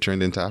 in the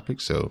trending topic.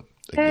 So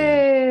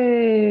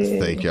again,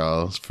 thank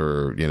y'all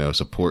for,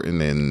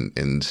 supporting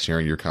and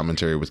sharing your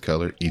commentary with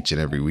color each and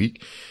every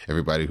week.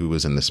 Everybody who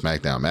was in the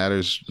SmackDown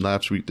Matters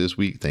live tweet this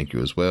week, thank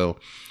you as well.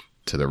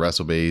 To the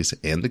WrestleBase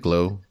and the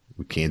Glow.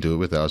 We can't do it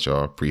without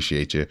y'all.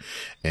 Appreciate you.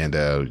 And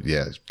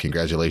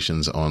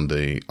congratulations on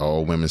the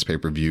all women's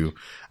pay-per-view.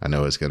 I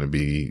know it's going to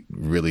be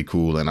really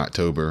cool in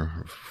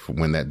October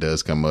when that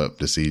does come up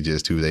to see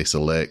just who they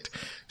select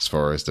as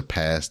far as the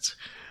past.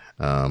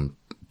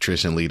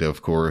 Trish and Lita,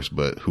 of course,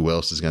 but who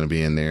else is going to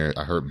be in there?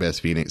 I heard Beth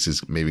Phoenix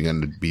is maybe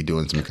going to be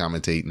doing some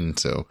commentating.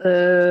 So,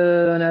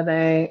 no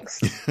thanks.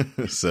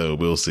 So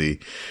we'll see.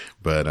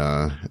 But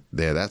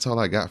that's all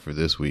I got for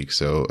this week.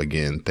 So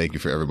again, thank you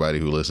for everybody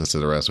who listens to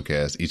the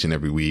WrassleCast each and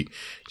every week.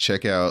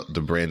 Check out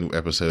the brand new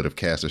episode of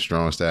Cast of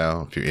Strong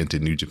Style if you're into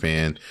New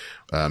Japan.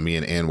 Me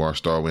and Anwar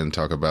Starwin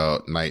talk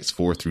about nights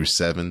 4 through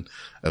 7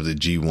 of the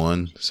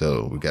G1.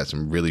 So we got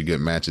some really good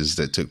matches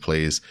that took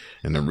place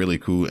and a really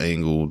cool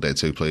angle that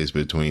took place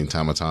between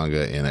Tama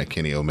Tonga and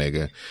Kenny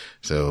Omega.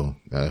 So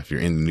if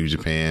you're into New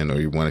Japan or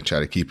you want to try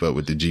to keep up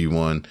with the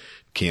G1,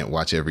 can't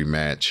watch every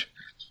match,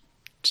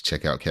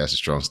 check out Cast of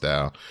Strong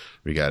Style.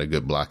 We got a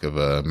good block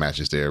of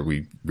matches there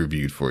we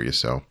reviewed for you.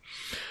 So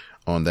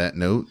on that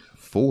note,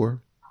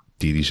 for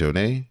Dee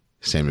Jonay,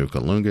 Samuel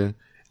Kalunga,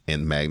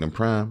 and Magnum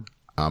Prime,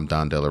 I'm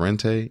Don De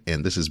Laurenti,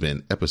 and this has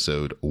been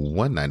episode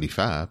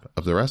 195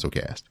 of the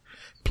WrassleCast.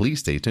 Please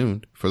stay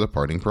tuned for the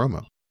parting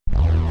promo.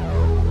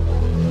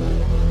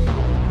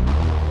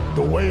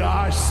 The way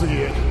I see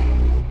it,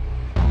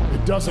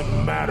 it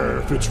doesn't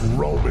matter if it's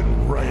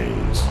Roman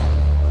Reigns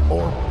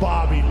or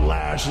Bobby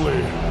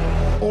Lashley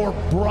or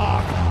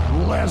Brock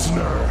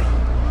Lesnar,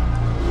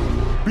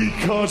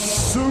 because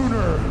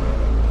sooner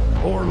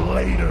or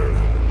later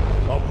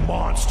a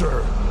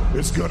monster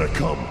is gonna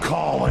come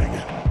calling,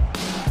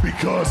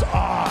 because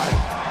I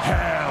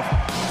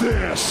have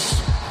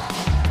this.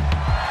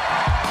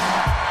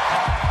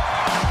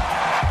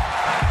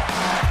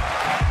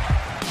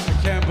 I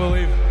can't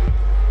believe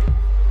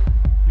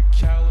you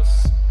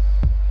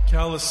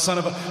callous son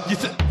of a...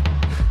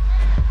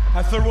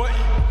 After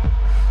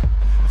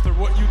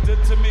what you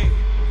did to me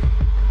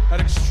at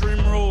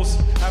Extreme Rules,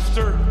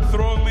 after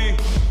throwing me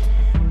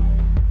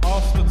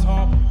off the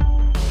top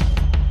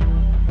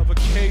of a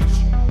cage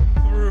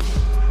through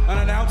an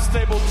announce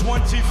table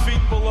 20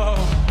 feet below,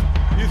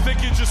 you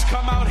think you just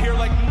come out here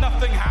like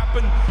nothing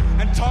happened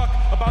and talk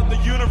about the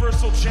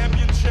Universal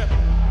Championship?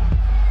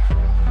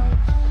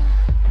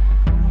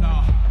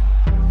 No.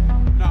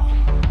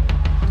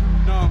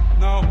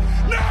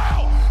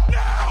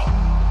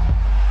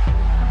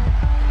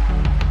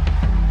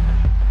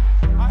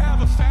 I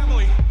have a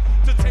family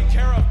to take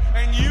care of,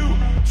 and you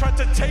tried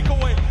to take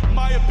away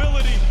my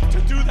ability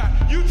to do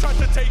that. You tried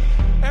to take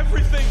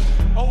everything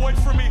away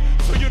from me.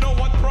 So you know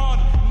what, Braun?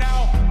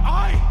 Now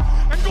I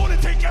am going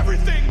to take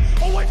everything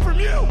away from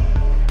you.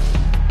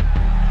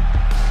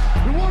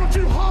 And why don't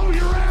you haul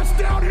your ass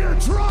down here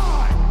and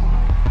try?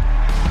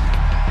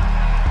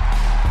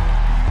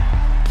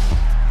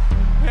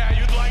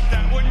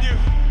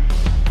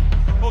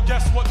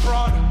 guess what,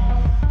 Braun?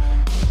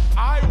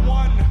 I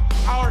won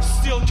our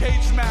steel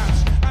cage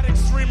match at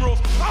Extreme Rules.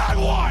 I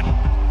won!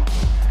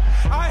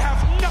 I have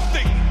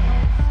nothing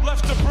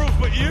left to prove,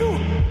 but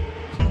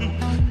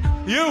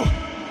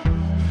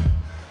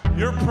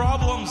your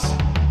problems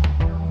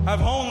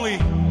have only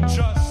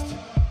just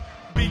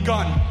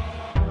begun.